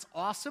walls, and that's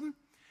awesome.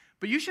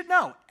 But you should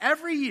know,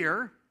 every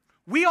year,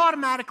 we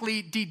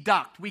automatically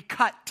deduct, we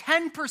cut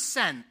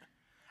 10%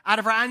 out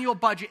of our annual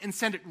budget and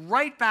send it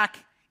right back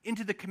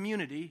into the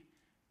community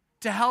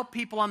to help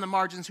people on the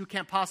margins who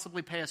can't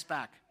possibly pay us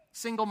back.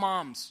 Single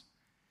moms.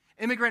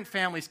 immigrant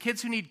families,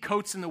 kids who need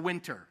coats in the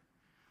winter.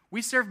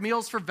 We serve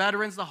meals for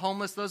veterans, the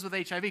homeless, those with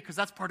HIV, because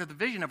that's part of the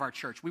vision of our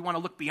church. We want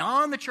to look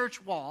beyond the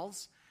church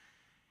walls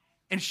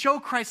and show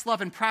Christ's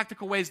love in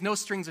practical ways, no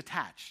strings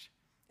attached.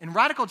 And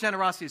radical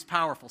generosity is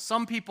powerful.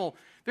 Some people,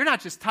 they're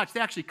not just touched, they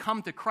actually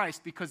come to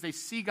Christ because they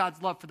see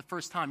God's love for the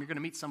first time. You're going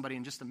to meet somebody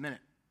in just a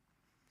minute.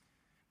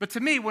 But to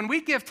me, when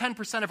we give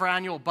 10% of our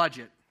annual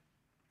budget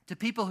to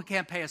people who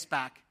can't pay us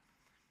back,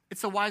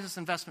 it's the wisest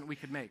investment we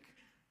could make.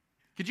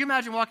 Could you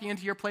imagine walking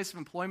into your place of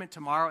employment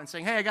tomorrow and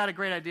saying, hey, I got a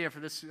great idea for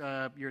this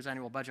year's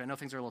annual budget. I know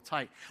things are a little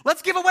tight.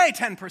 Let's give away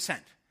 10%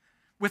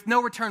 with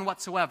no return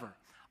whatsoever.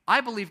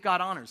 I believe God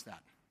honors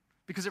that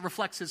because it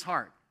reflects his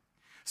heart.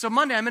 So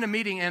Monday, I'm in a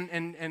meeting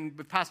and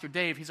with Pastor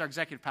Dave, he's our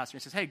executive pastor.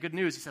 He says, hey, good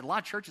news. He said, a lot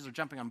of churches are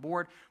jumping on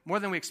board, more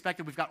than we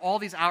expected. We've got all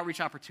these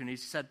outreach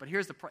opportunities. He said, but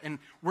here's and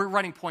we're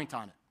running point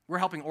on it. We're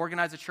helping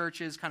organize the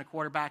churches, kind of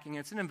quarterbacking it.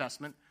 It's an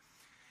investment.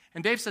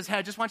 And Dave says, hey,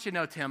 I just want you to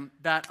know, Tim,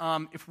 that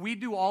if we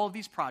do all of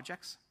these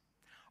projects,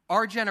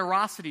 our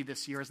generosity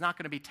this year is not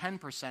going to be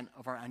 10%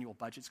 of our annual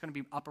budget. It's going to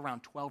be up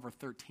around 12 or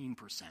 13%.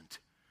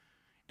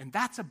 And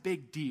that's a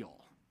big deal.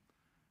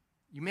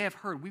 You may have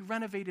heard, we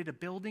renovated a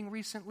building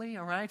recently,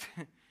 all right?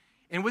 And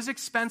it was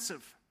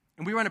expensive.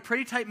 And we run a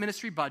pretty tight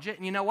ministry budget.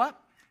 And you know what?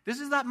 This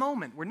is that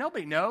moment where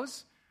nobody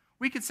knows.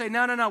 We could say,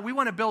 no, we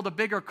want to build a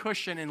bigger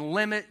cushion and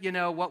limit,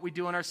 what we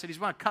do in our cities.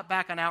 We want to cut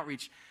back on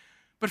outreach.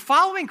 But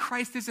following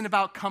Christ isn't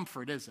about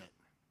comfort, is it?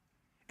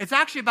 It's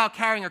actually about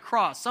carrying a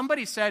cross.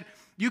 Somebody said,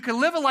 you can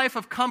live a life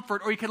of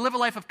comfort or you can live a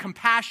life of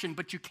compassion,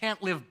 but you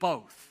can't live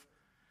both.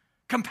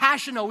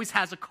 Compassion always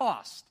has a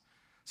cost.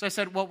 So I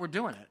said, well, we're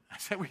doing it. I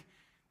said,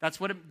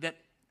 that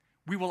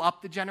we will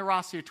up the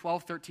generosity of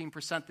 12,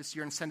 13% this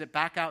year and send it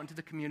back out into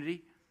the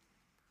community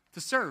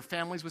to serve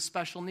families with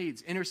special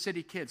needs, inner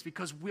city kids,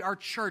 because our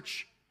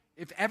church,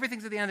 if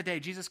everything's at the end of the day,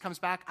 Jesus comes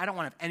back, I don't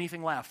want to have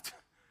anything left.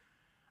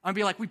 I want to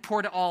be like, we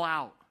poured it all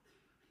out.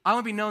 I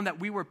want to be known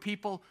that we were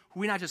people who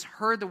we not just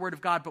heard the word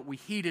of God, but we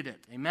heeded it.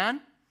 Amen?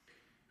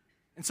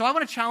 And so I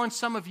want to challenge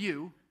some of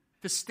you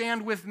to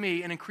stand with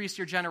me and increase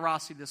your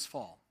generosity this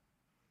fall.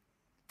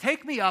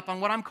 Take me up on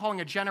what I'm calling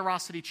a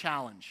generosity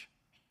challenge.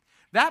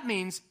 That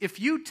means if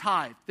you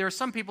tithe, there are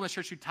some people in the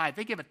church who tithe,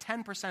 they give a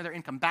 10% of their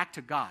income back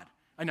to God.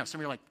 I know, some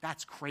of you are like,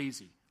 that's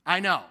crazy. I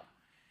know.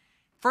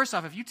 First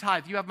off, if you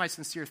tithe, you have my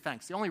sincere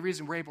thanks. The only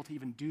reason we're able to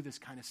even do this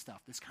kind of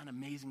stuff, this kind of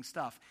amazing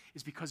stuff,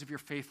 is because of your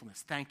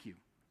faithfulness. Thank you.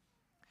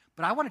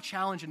 But I want to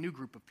challenge a new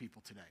group of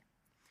people today.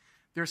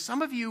 There are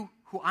some of you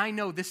who I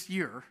know this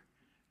year,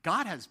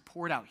 God has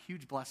poured out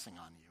huge blessing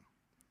on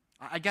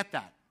you. I get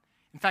that.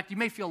 In fact, you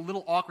may feel a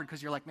little awkward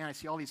because you're like, man, I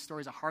see all these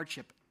stories of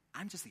hardship.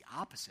 I'm just the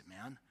opposite,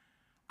 man.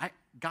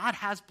 God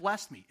has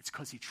blessed me. It's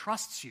because he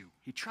trusts you.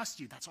 He trusts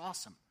you. That's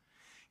awesome.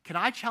 Can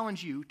I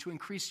challenge you to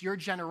increase your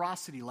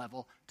generosity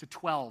level to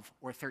 12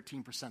 or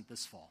 13%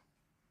 this fall?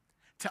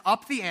 To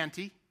up the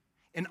ante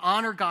and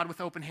honor God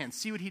with open hands.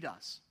 See what he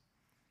does.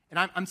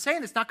 And I'm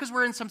saying this not because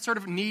we're in some sort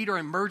of need or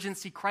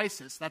emergency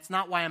crisis. That's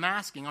not why I'm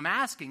asking. I'm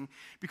asking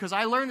because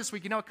I learned this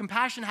week,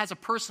 compassion has a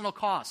personal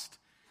cost.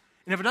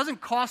 And if it doesn't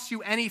cost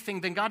you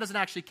anything, then God doesn't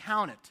actually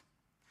count it.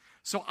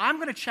 So I'm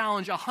going to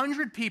challenge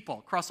 100 people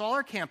across all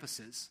our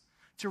campuses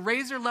to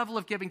raise their level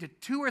of giving to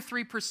 2 or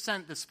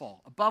 3% this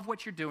fall, above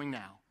what you're doing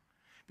now.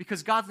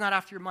 Because God's not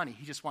after your money.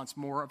 He just wants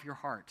more of your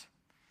heart.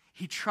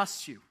 He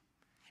trusts you,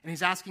 and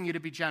he's asking you to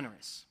be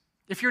generous.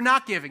 If you're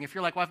not giving, if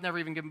you're like, well, I've never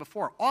even given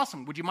before,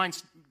 awesome. Would you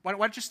mind, why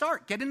don't you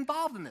start? Get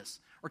involved in this,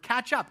 or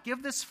catch up.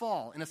 Give this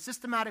fall in a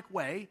systematic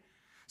way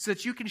so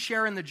that you can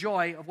share in the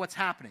joy of what's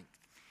happening.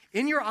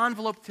 In your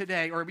envelope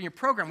today, or in your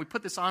program, we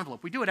put this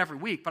envelope. We do it every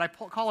week, but I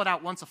call it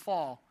out once a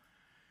fall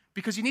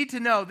because you need to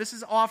know this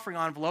is an offering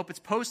envelope. It's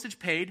postage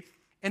paid.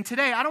 And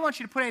today, I don't want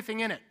you to put anything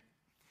in it.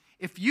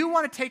 If you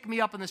want to take me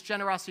up on this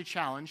generosity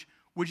challenge,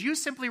 would you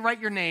simply write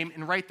your name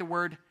and write the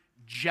word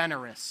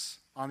generous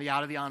on the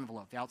out of the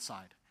envelope, the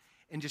outside,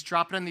 and just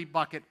drop it in the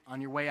bucket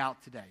on your way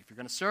out today. If you're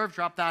going to serve,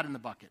 drop that in the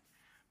bucket.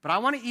 But I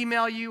want to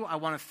email you. I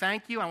want to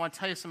thank you. I want to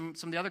tell you some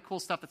of the other cool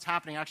stuff that's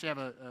happening. I actually have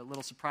a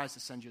little surprise to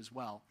send you as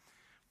well.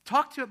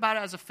 Talk to you about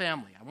it as a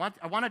family.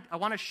 I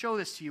want to show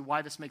this to you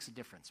why this makes a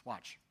difference.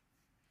 Watch.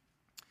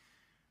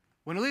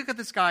 When we look at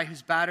this guy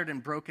who's battered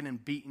and broken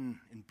and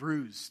beaten and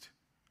bruised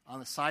on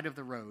the side of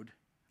the road,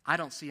 I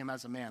don't see him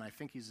as a man. I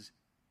think he's,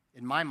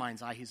 in my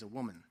mind's eye, he's a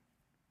woman.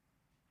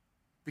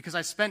 Because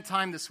I spent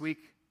time this week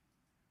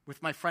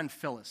with my friend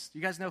Phyllis. Do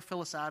you guys know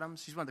Phyllis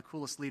Adams? She's one of the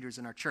coolest leaders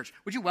in our church.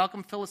 Would you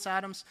welcome Phyllis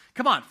Adams?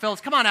 Come on, Phyllis,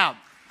 come on out.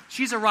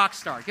 She's a rock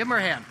star. Give her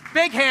a hand.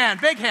 Big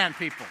hand,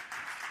 people.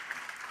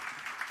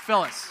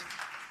 Phyllis.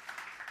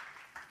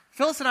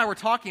 Phyllis and I were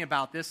talking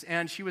about this,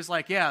 and she was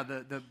like, yeah,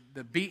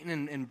 the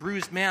beaten and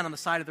bruised man on the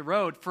side of the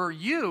road, for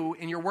you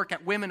in your work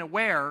at Women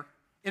Aware,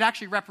 it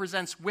actually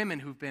represents women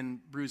who've been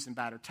bruised and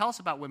battered. Tell us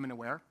about Women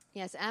Aware.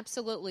 Yes,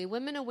 absolutely.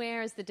 Women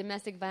Aware is the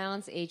domestic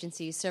violence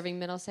agency serving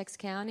Middlesex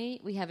County.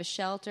 We have a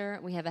shelter.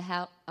 We have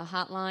a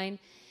hotline.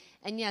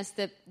 And yes,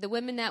 the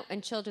women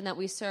and children that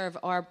we serve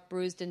are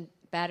bruised and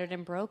battered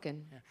and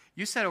broken. Yeah.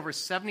 You said over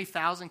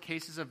 70,000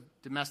 cases of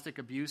domestic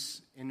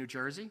abuse in New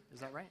Jersey. Is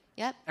that right?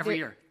 Yep. Every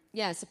year?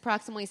 Yes,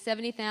 approximately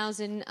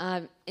 70,000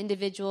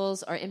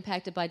 individuals are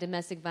impacted by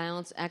domestic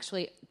violence.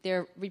 Actually,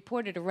 they're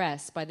reported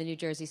arrests by the New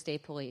Jersey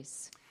State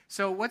Police.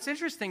 So what's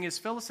interesting is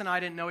Phyllis and I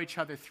didn't know each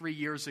other 3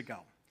 years ago.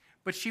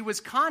 But she was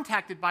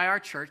contacted by our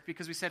church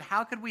because we said,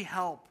 how could we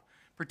help?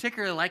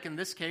 Particularly, like in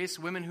this case,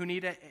 women who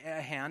need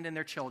a hand and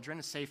their children,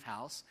 a safe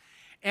house.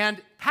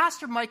 And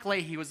Pastor Mike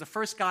Leahy was the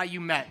first guy you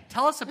met.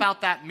 Tell us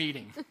about that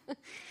meeting.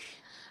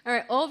 All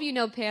right, all of you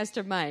know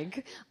Pastor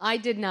Mike. I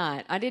did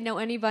not. I didn't know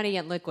anybody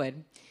at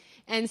Liquid.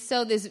 And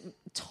so this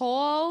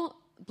tall,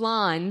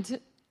 blonde,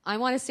 I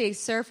want to say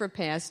surfer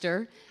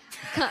pastor,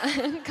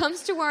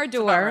 comes to our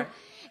door. Right.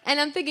 And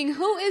I'm thinking,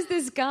 who is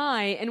this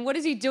guy and what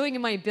is he doing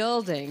in my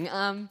building?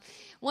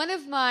 One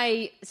of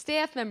my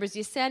staff members,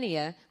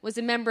 Yesenia, was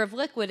a member of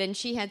Liquid, and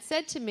she had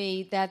said to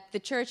me that the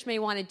church may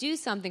want to do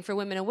something for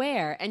Women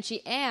Aware, and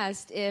she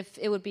asked if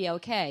it would be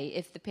okay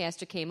if the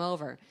pastor came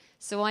over.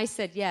 So I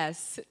said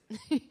yes,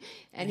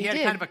 and he had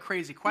did. Kind of a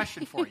crazy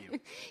question for you.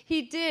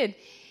 He did.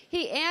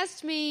 He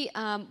asked me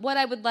what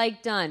I would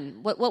like done,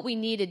 what we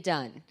needed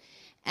done.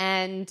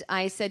 And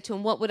I said to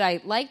him, what would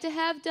I like to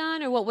have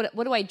done, or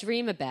what do I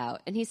dream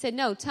about? And he said,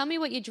 no, tell me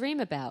what you dream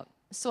about.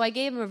 So I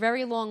gave him a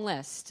very long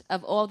list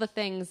of all the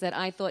things that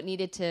I thought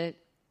needed to,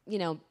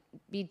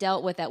 be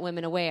dealt with at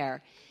Women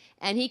Aware.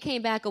 And he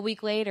came back a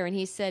week later and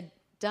he said,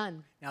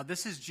 done. Now,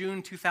 this is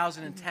June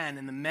 2010,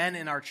 and the men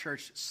in our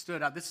church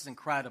stood up. This is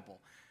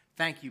incredible.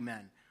 Thank you,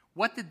 men.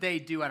 What did they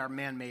do at our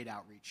Man-Made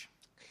outreach?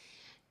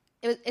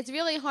 It's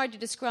really hard to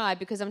describe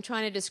because I'm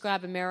trying to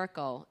describe a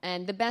miracle.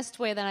 And the best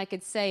way that I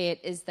could say it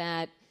is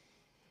that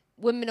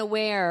Women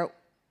Aware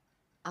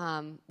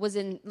was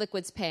in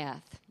Liquid's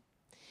path.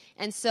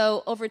 And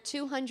so over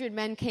 200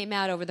 men came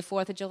out over the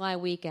 4th of July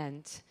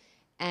weekend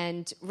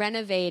and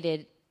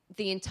renovated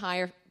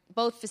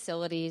both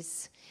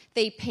facilities.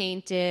 They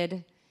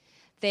painted,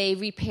 they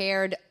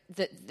repaired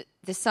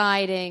the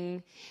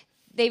siding,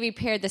 they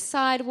repaired the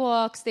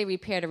sidewalks, they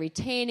repaired a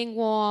retaining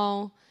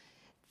wall,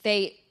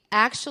 they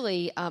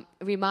actually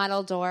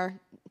remodeled our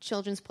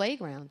children's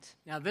playground.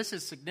 Now, this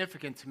is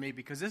significant to me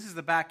because this is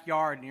the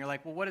backyard, and you're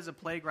like, well, what is a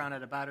playground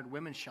at a battered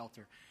women's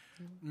shelter?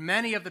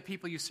 Many of the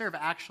people you serve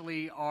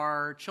actually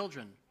are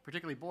children,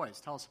 particularly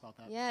boys. Tell us about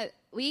that. Yeah,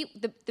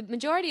 the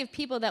majority of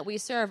people that we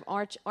serve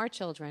are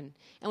children,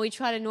 and we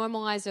try to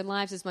normalize their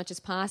lives as much as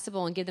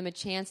possible and give them a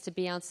chance to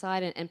be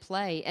outside and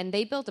play. And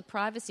they built a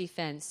privacy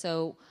fence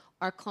so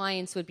our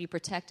clients would be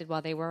protected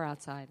while they were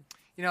outside.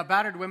 A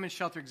battered women's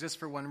shelter exists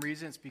for one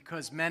reason. It's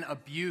because men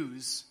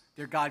abuse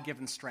their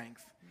God-given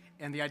strength.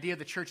 And the idea of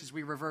the church is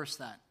we reverse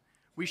that.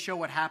 We show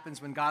what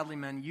happens when godly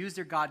men use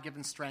their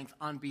God-given strength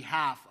on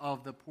behalf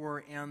of the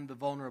poor and the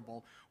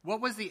vulnerable. What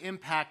was the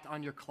impact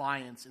on your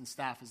clients and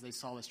staff as they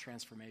saw this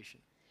transformation?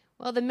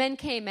 Well, the men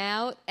came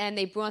out and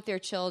they brought their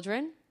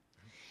children,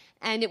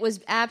 and it was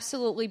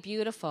absolutely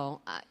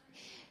beautiful.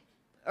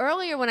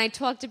 Earlier when I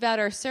talked about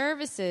our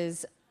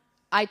services,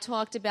 I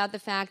talked about the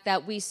fact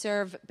that we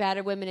serve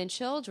battered women and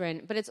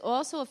children, but it's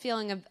also a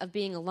feeling of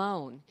being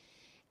alone.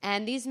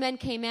 And these men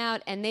came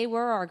out, and they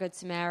were our Good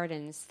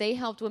Samaritans. They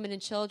helped women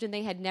and children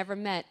they had never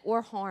met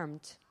or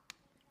harmed.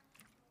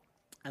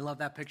 I love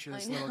that picture of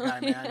this little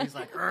guy, man. He's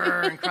like,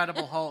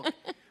 Incredible Hulk.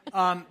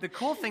 The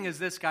cool thing is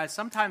this, guys.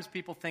 Sometimes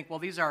people think, well,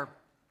 these are,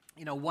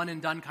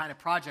 one-and-done kind of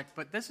project.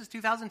 But this is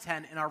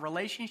 2010, and our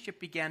relationship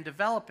began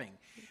developing.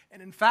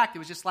 And in fact, it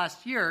was just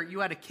last year, you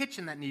had a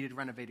kitchen that needed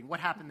renovating.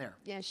 What happened there?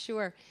 Yeah,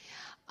 sure.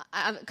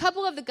 A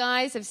couple of the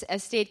guys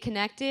have stayed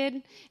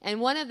connected, and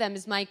one of them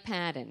is Mike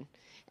Patton.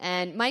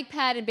 And Mike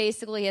Patton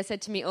basically has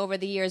said to me over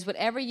the years,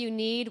 whatever you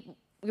need,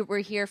 we're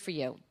here for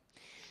you.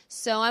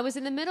 So I was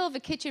in the middle of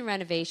a kitchen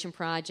renovation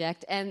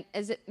project, and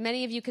as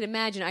many of you could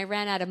imagine, I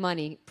ran out of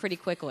money pretty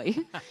quickly.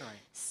 Right.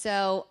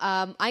 So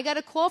I got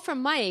a call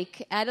from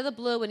Mike out of the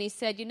blue, and he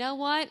said, you know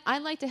what?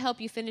 I'd like to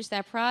help you finish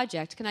that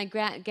project. Can I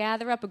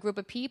gather up a group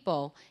of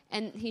people?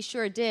 And he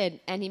sure did,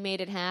 and he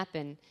made it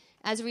happen.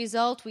 As a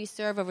result, we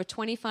serve over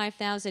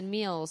 25,000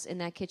 meals in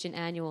that kitchen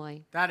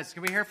annually.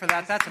 Can we hear for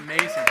that? That's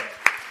amazing.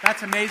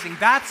 That's amazing.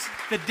 That's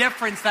the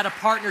difference that a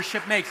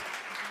partnership makes.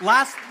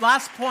 Last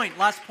point.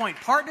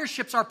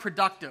 Partnerships are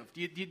productive.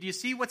 Do you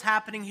see what's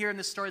happening here in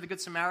this story of the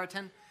Good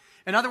Samaritan?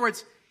 In other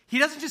words, he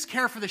doesn't just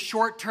care for the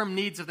short-term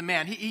needs of the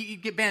man. He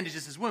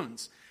bandages his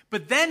wounds.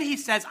 But then he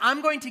says,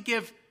 I'm going to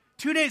give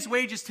 2 days'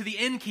 wages to the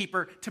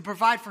innkeeper to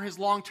provide for his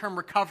long-term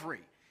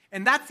recovery.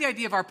 And that's the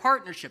idea of our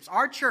partnerships.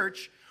 Our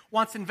church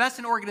wants to invest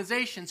in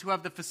organizations who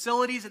have the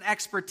facilities and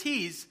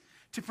expertise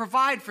to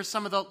provide for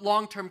some of the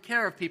long-term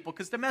care of people,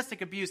 because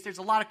domestic abuse, there's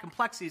a lot of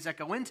complexities that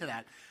go into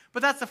that.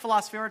 But that's the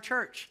philosophy of our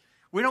church.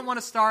 We don't want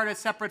to start a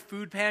separate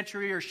food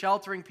pantry or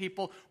sheltering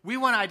people. We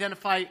want to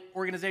identify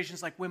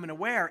organizations like Women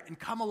Aware and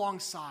come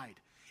alongside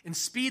and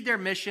speed their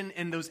mission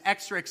and those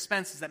extra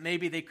expenses that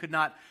maybe they could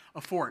not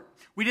afford.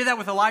 We did that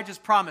with Elijah's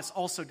Promise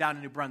also down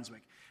in New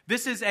Brunswick.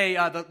 This is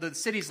the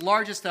city's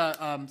largest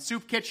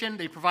soup kitchen.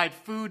 They provide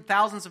food,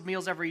 thousands of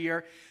meals every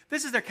year.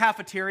 This is their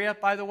cafeteria,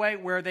 by the way,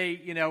 where they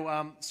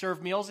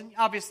serve meals, and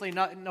obviously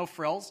no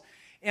frills.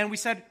 And we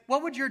said,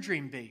 what would your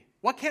dream be?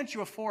 What can't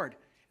you afford?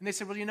 And they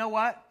said, well, you know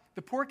what?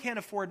 The poor can't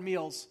afford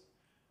meals,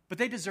 but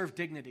they deserve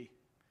dignity.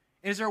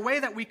 And is there a way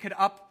that we could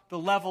up the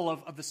level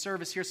of the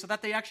service here so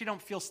that they actually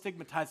don't feel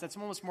stigmatized? That's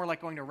almost more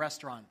like going to a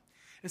restaurant.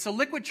 And so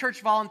Liquid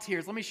Church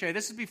volunteers, let me show you.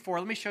 This is before.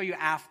 Let me show you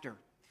after.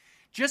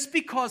 Just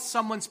because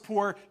someone's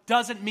poor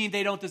doesn't mean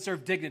they don't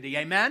deserve dignity.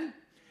 Amen?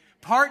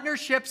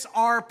 Partnerships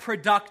are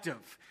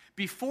productive.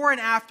 Before and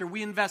after,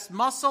 we invest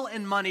muscle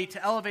and money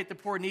to elevate the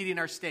poor and needy in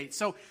our state.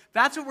 So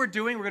that's what we're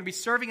doing. We're going to be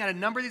serving at a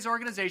number of these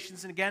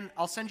organizations. And again,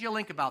 I'll send you a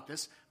link about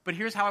this. But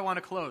here's how I want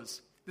to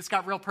close. This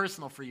got real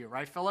personal for you,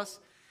 right, Phyllis?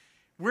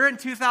 We're in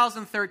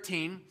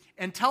 2013.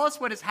 And tell us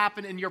what has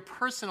happened in your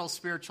personal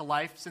spiritual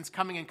life since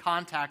coming in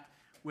contact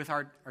with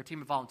our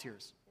team of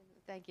volunteers.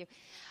 Thank you.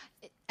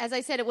 As I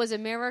said, it was a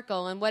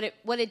miracle. And what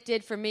it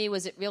did for me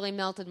was it really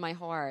melted my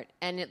heart.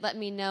 And it let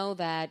me know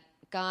that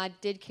God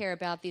did care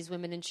about these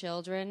women and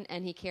children,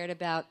 and he cared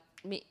about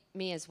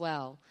me as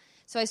well.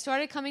 So I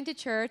started coming to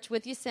church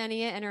with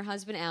Yesenia and her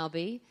husband,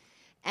 Albie,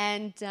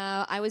 and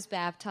I was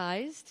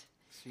baptized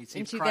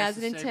in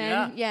 2010.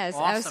 Yeah. Yes,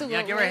 awesome. absolutely.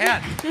 Yeah, give her a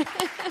hand.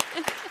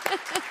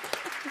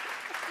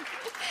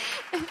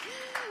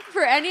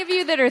 For any of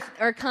you that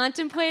are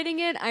contemplating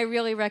it, I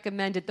really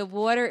recommend it. The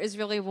water is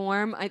really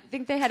warm. I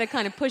think they had to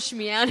kind of push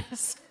me out at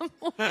some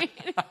point.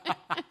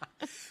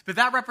 But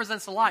that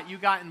represents a lot. You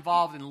got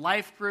involved in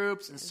life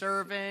groups and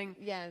serving.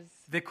 Yes.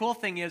 The cool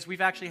thing is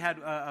we've actually had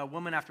a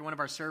woman after one of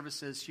our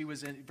services. She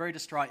was very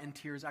distraught, in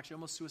tears, actually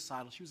almost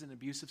suicidal. She was in an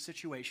abusive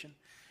situation.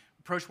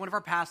 Approached one of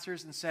our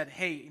pastors and said,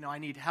 hey, I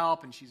need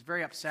help. And she's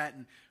very upset.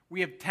 And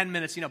we have 10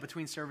 minutes,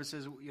 between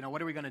services.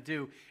 What are we going to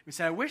do? We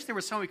said, I wish there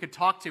was someone we could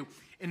talk to.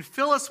 And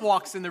Phyllis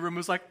walks in the room,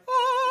 who's like,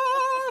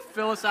 oh,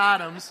 Phyllis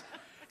Adams.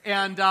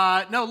 And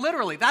no,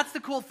 literally, that's the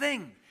cool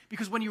thing.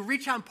 Because when you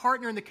reach out and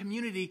partner in the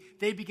community,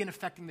 they begin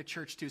affecting the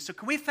church too. So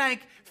can we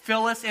thank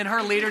Phyllis and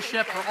her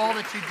leadership for all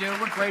that you do?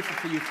 We're grateful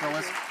for you,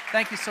 Phyllis.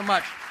 Thank you so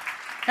much.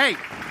 Hey,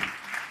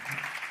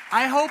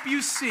 I hope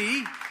you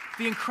see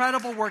the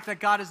incredible work that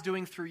God is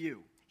doing through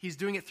you. He's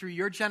doing it through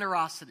your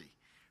generosity,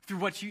 through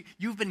what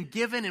you've been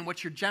given and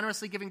what you're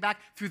generously giving back,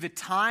 through the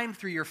time,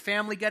 through your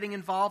family getting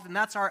involved, and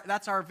that's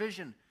our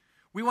vision.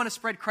 We want to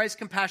spread Christ's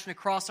compassion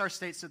across our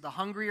state so the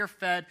hungry are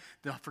fed,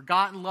 the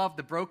forgotten loved,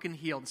 the broken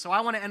healed. So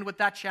I want to end with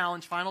that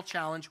challenge, final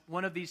challenge,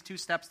 one of these two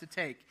steps to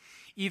take.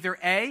 Either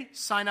A,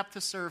 sign up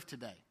to serve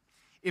today.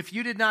 If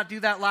you did not do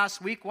that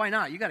last week, why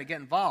not? You got to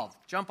get involved.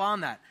 Jump on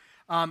that.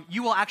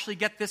 You will actually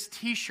get this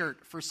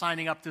T-shirt for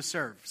signing up to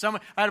serve.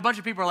 I had a bunch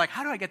of people who are like,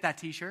 how do I get that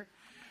T-shirt?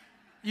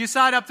 You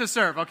sign up to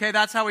serve, okay?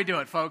 That's how we do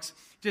it, folks.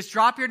 Just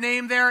drop your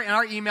name there in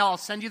our email. I'll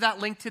send you that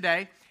link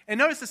today. And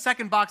notice the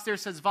second box there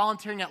says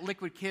volunteering at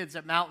Liquid Kids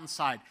at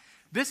Mountainside.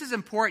 This is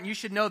important. You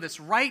should know this.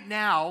 Right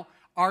now,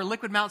 our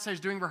Liquid Mountainside is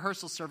doing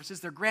rehearsal services.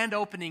 Their grand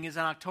opening is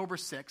on October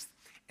 6th.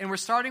 And we're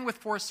starting with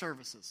 4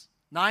 services,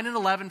 9 and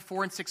 11,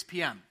 4 and 6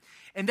 p.m.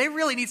 And they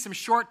really need some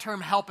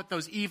short-term help at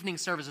those evening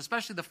services,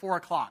 especially the 4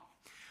 o'clock.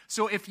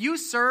 So if you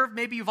serve,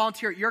 maybe you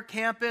volunteer at your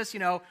campus,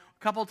 a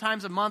couple of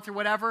times a month or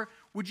whatever,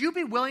 would you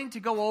be willing to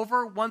go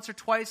over once or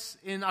twice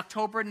in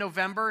October and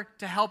November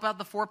to help out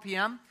the 4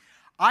 p.m.?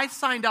 I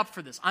signed up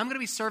for this. I'm going to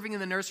be serving in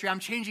the nursery. I'm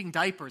changing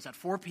diapers at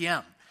 4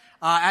 p.m.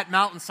 At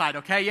Mountainside,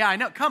 okay? Yeah, I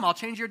know. Come, I'll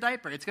change your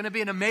diaper. It's going to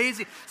be an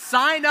amazing...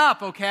 Sign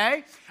up,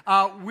 okay?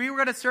 We were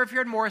going to serve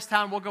here in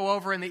Morristown. We'll go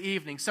over in the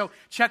evening. So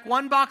check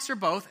one box or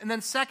both. And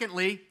then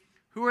secondly,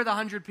 who are the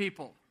 100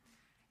 people?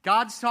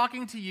 God's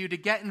talking to you to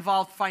get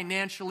involved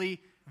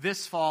financially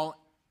this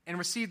fall and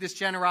receive this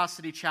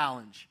generosity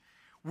challenge.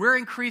 We're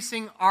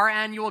increasing our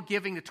annual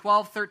giving to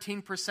 12,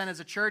 13% as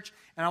a church,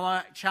 and I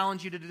want to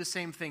challenge you to do the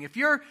same thing. If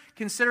you're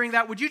considering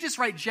that, would you just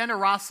write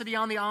generosity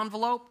on the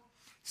envelope?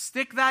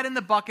 Stick that in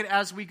the bucket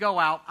as we go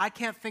out. I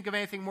can't think of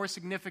anything more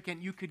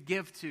significant you could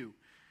give to.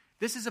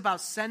 This is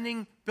about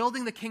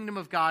building the kingdom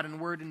of God in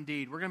word and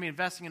deed. We're going to be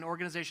investing in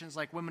organizations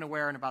like Women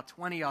Aware and about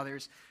 20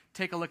 others.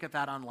 Take a look at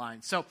that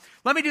online. So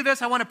let me do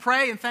this. I want to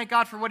pray and thank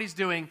God for what he's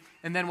doing,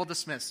 and then we'll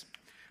dismiss.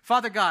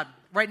 Father God,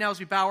 right now as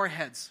we bow our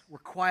heads, we're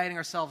quieting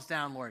ourselves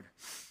down, Lord.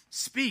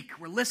 Speak.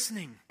 We're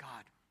listening,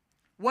 God.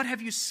 What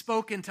have you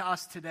spoken to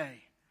us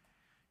today?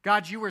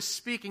 God, you were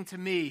speaking to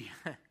me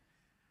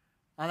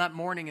on that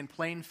morning in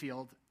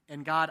Plainfield,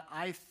 and God,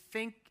 I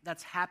think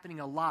that's happening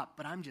a lot,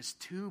 but I'm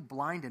just too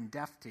blind and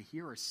deaf to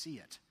hear or see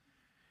it.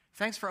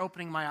 Thanks for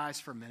opening my eyes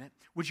for a minute.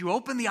 Would you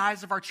open the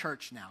eyes of our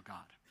church now, God?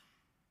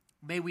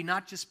 May we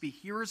not just be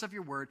hearers of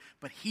your word,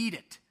 but heed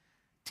it.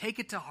 Take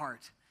it to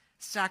heart.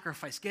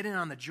 Sacrifice. Get in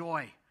on the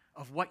joy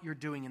of what you're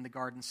doing in the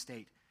Garden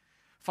State.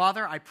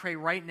 Father, I pray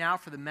right now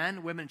for the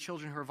men, women, and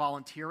children who are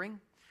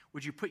volunteering.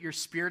 Would you put your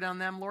spirit on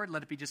them, Lord?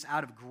 Let it be just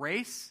out of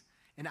grace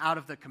and out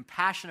of the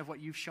compassion of what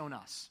you've shown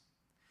us.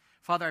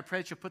 Father, I pray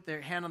that you'll put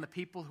their hand on the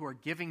people who are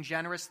giving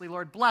generously.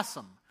 Lord, bless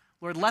them.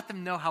 Lord, let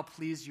them know how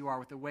pleased you are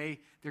with the way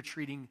they're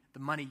treating the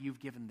money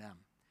you've given them.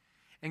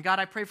 And God,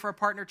 I pray for our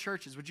partner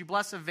churches. Would you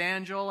bless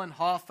Evangel and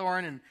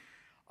Hawthorne and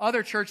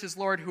other churches,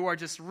 Lord, who are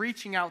just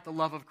reaching out the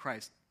love of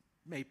Christ.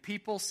 May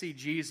people see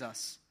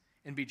Jesus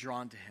and be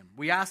drawn to him.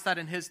 We ask that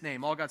in his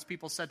name. All God's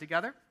people said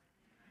together,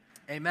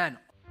 amen.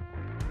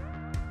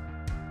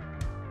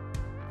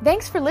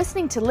 Thanks for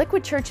listening to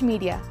Liquid Church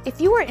Media. If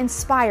you were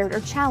inspired or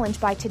challenged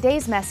by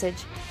today's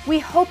message, we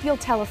hope you'll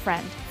tell a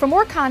friend. For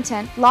more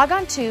content, log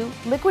on to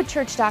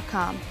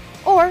liquidchurch.com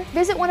or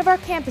visit one of our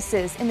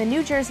campuses in the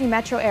New Jersey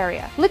metro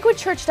area.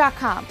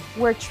 Liquidchurch.com,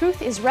 where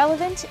truth is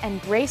relevant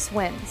and grace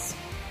wins.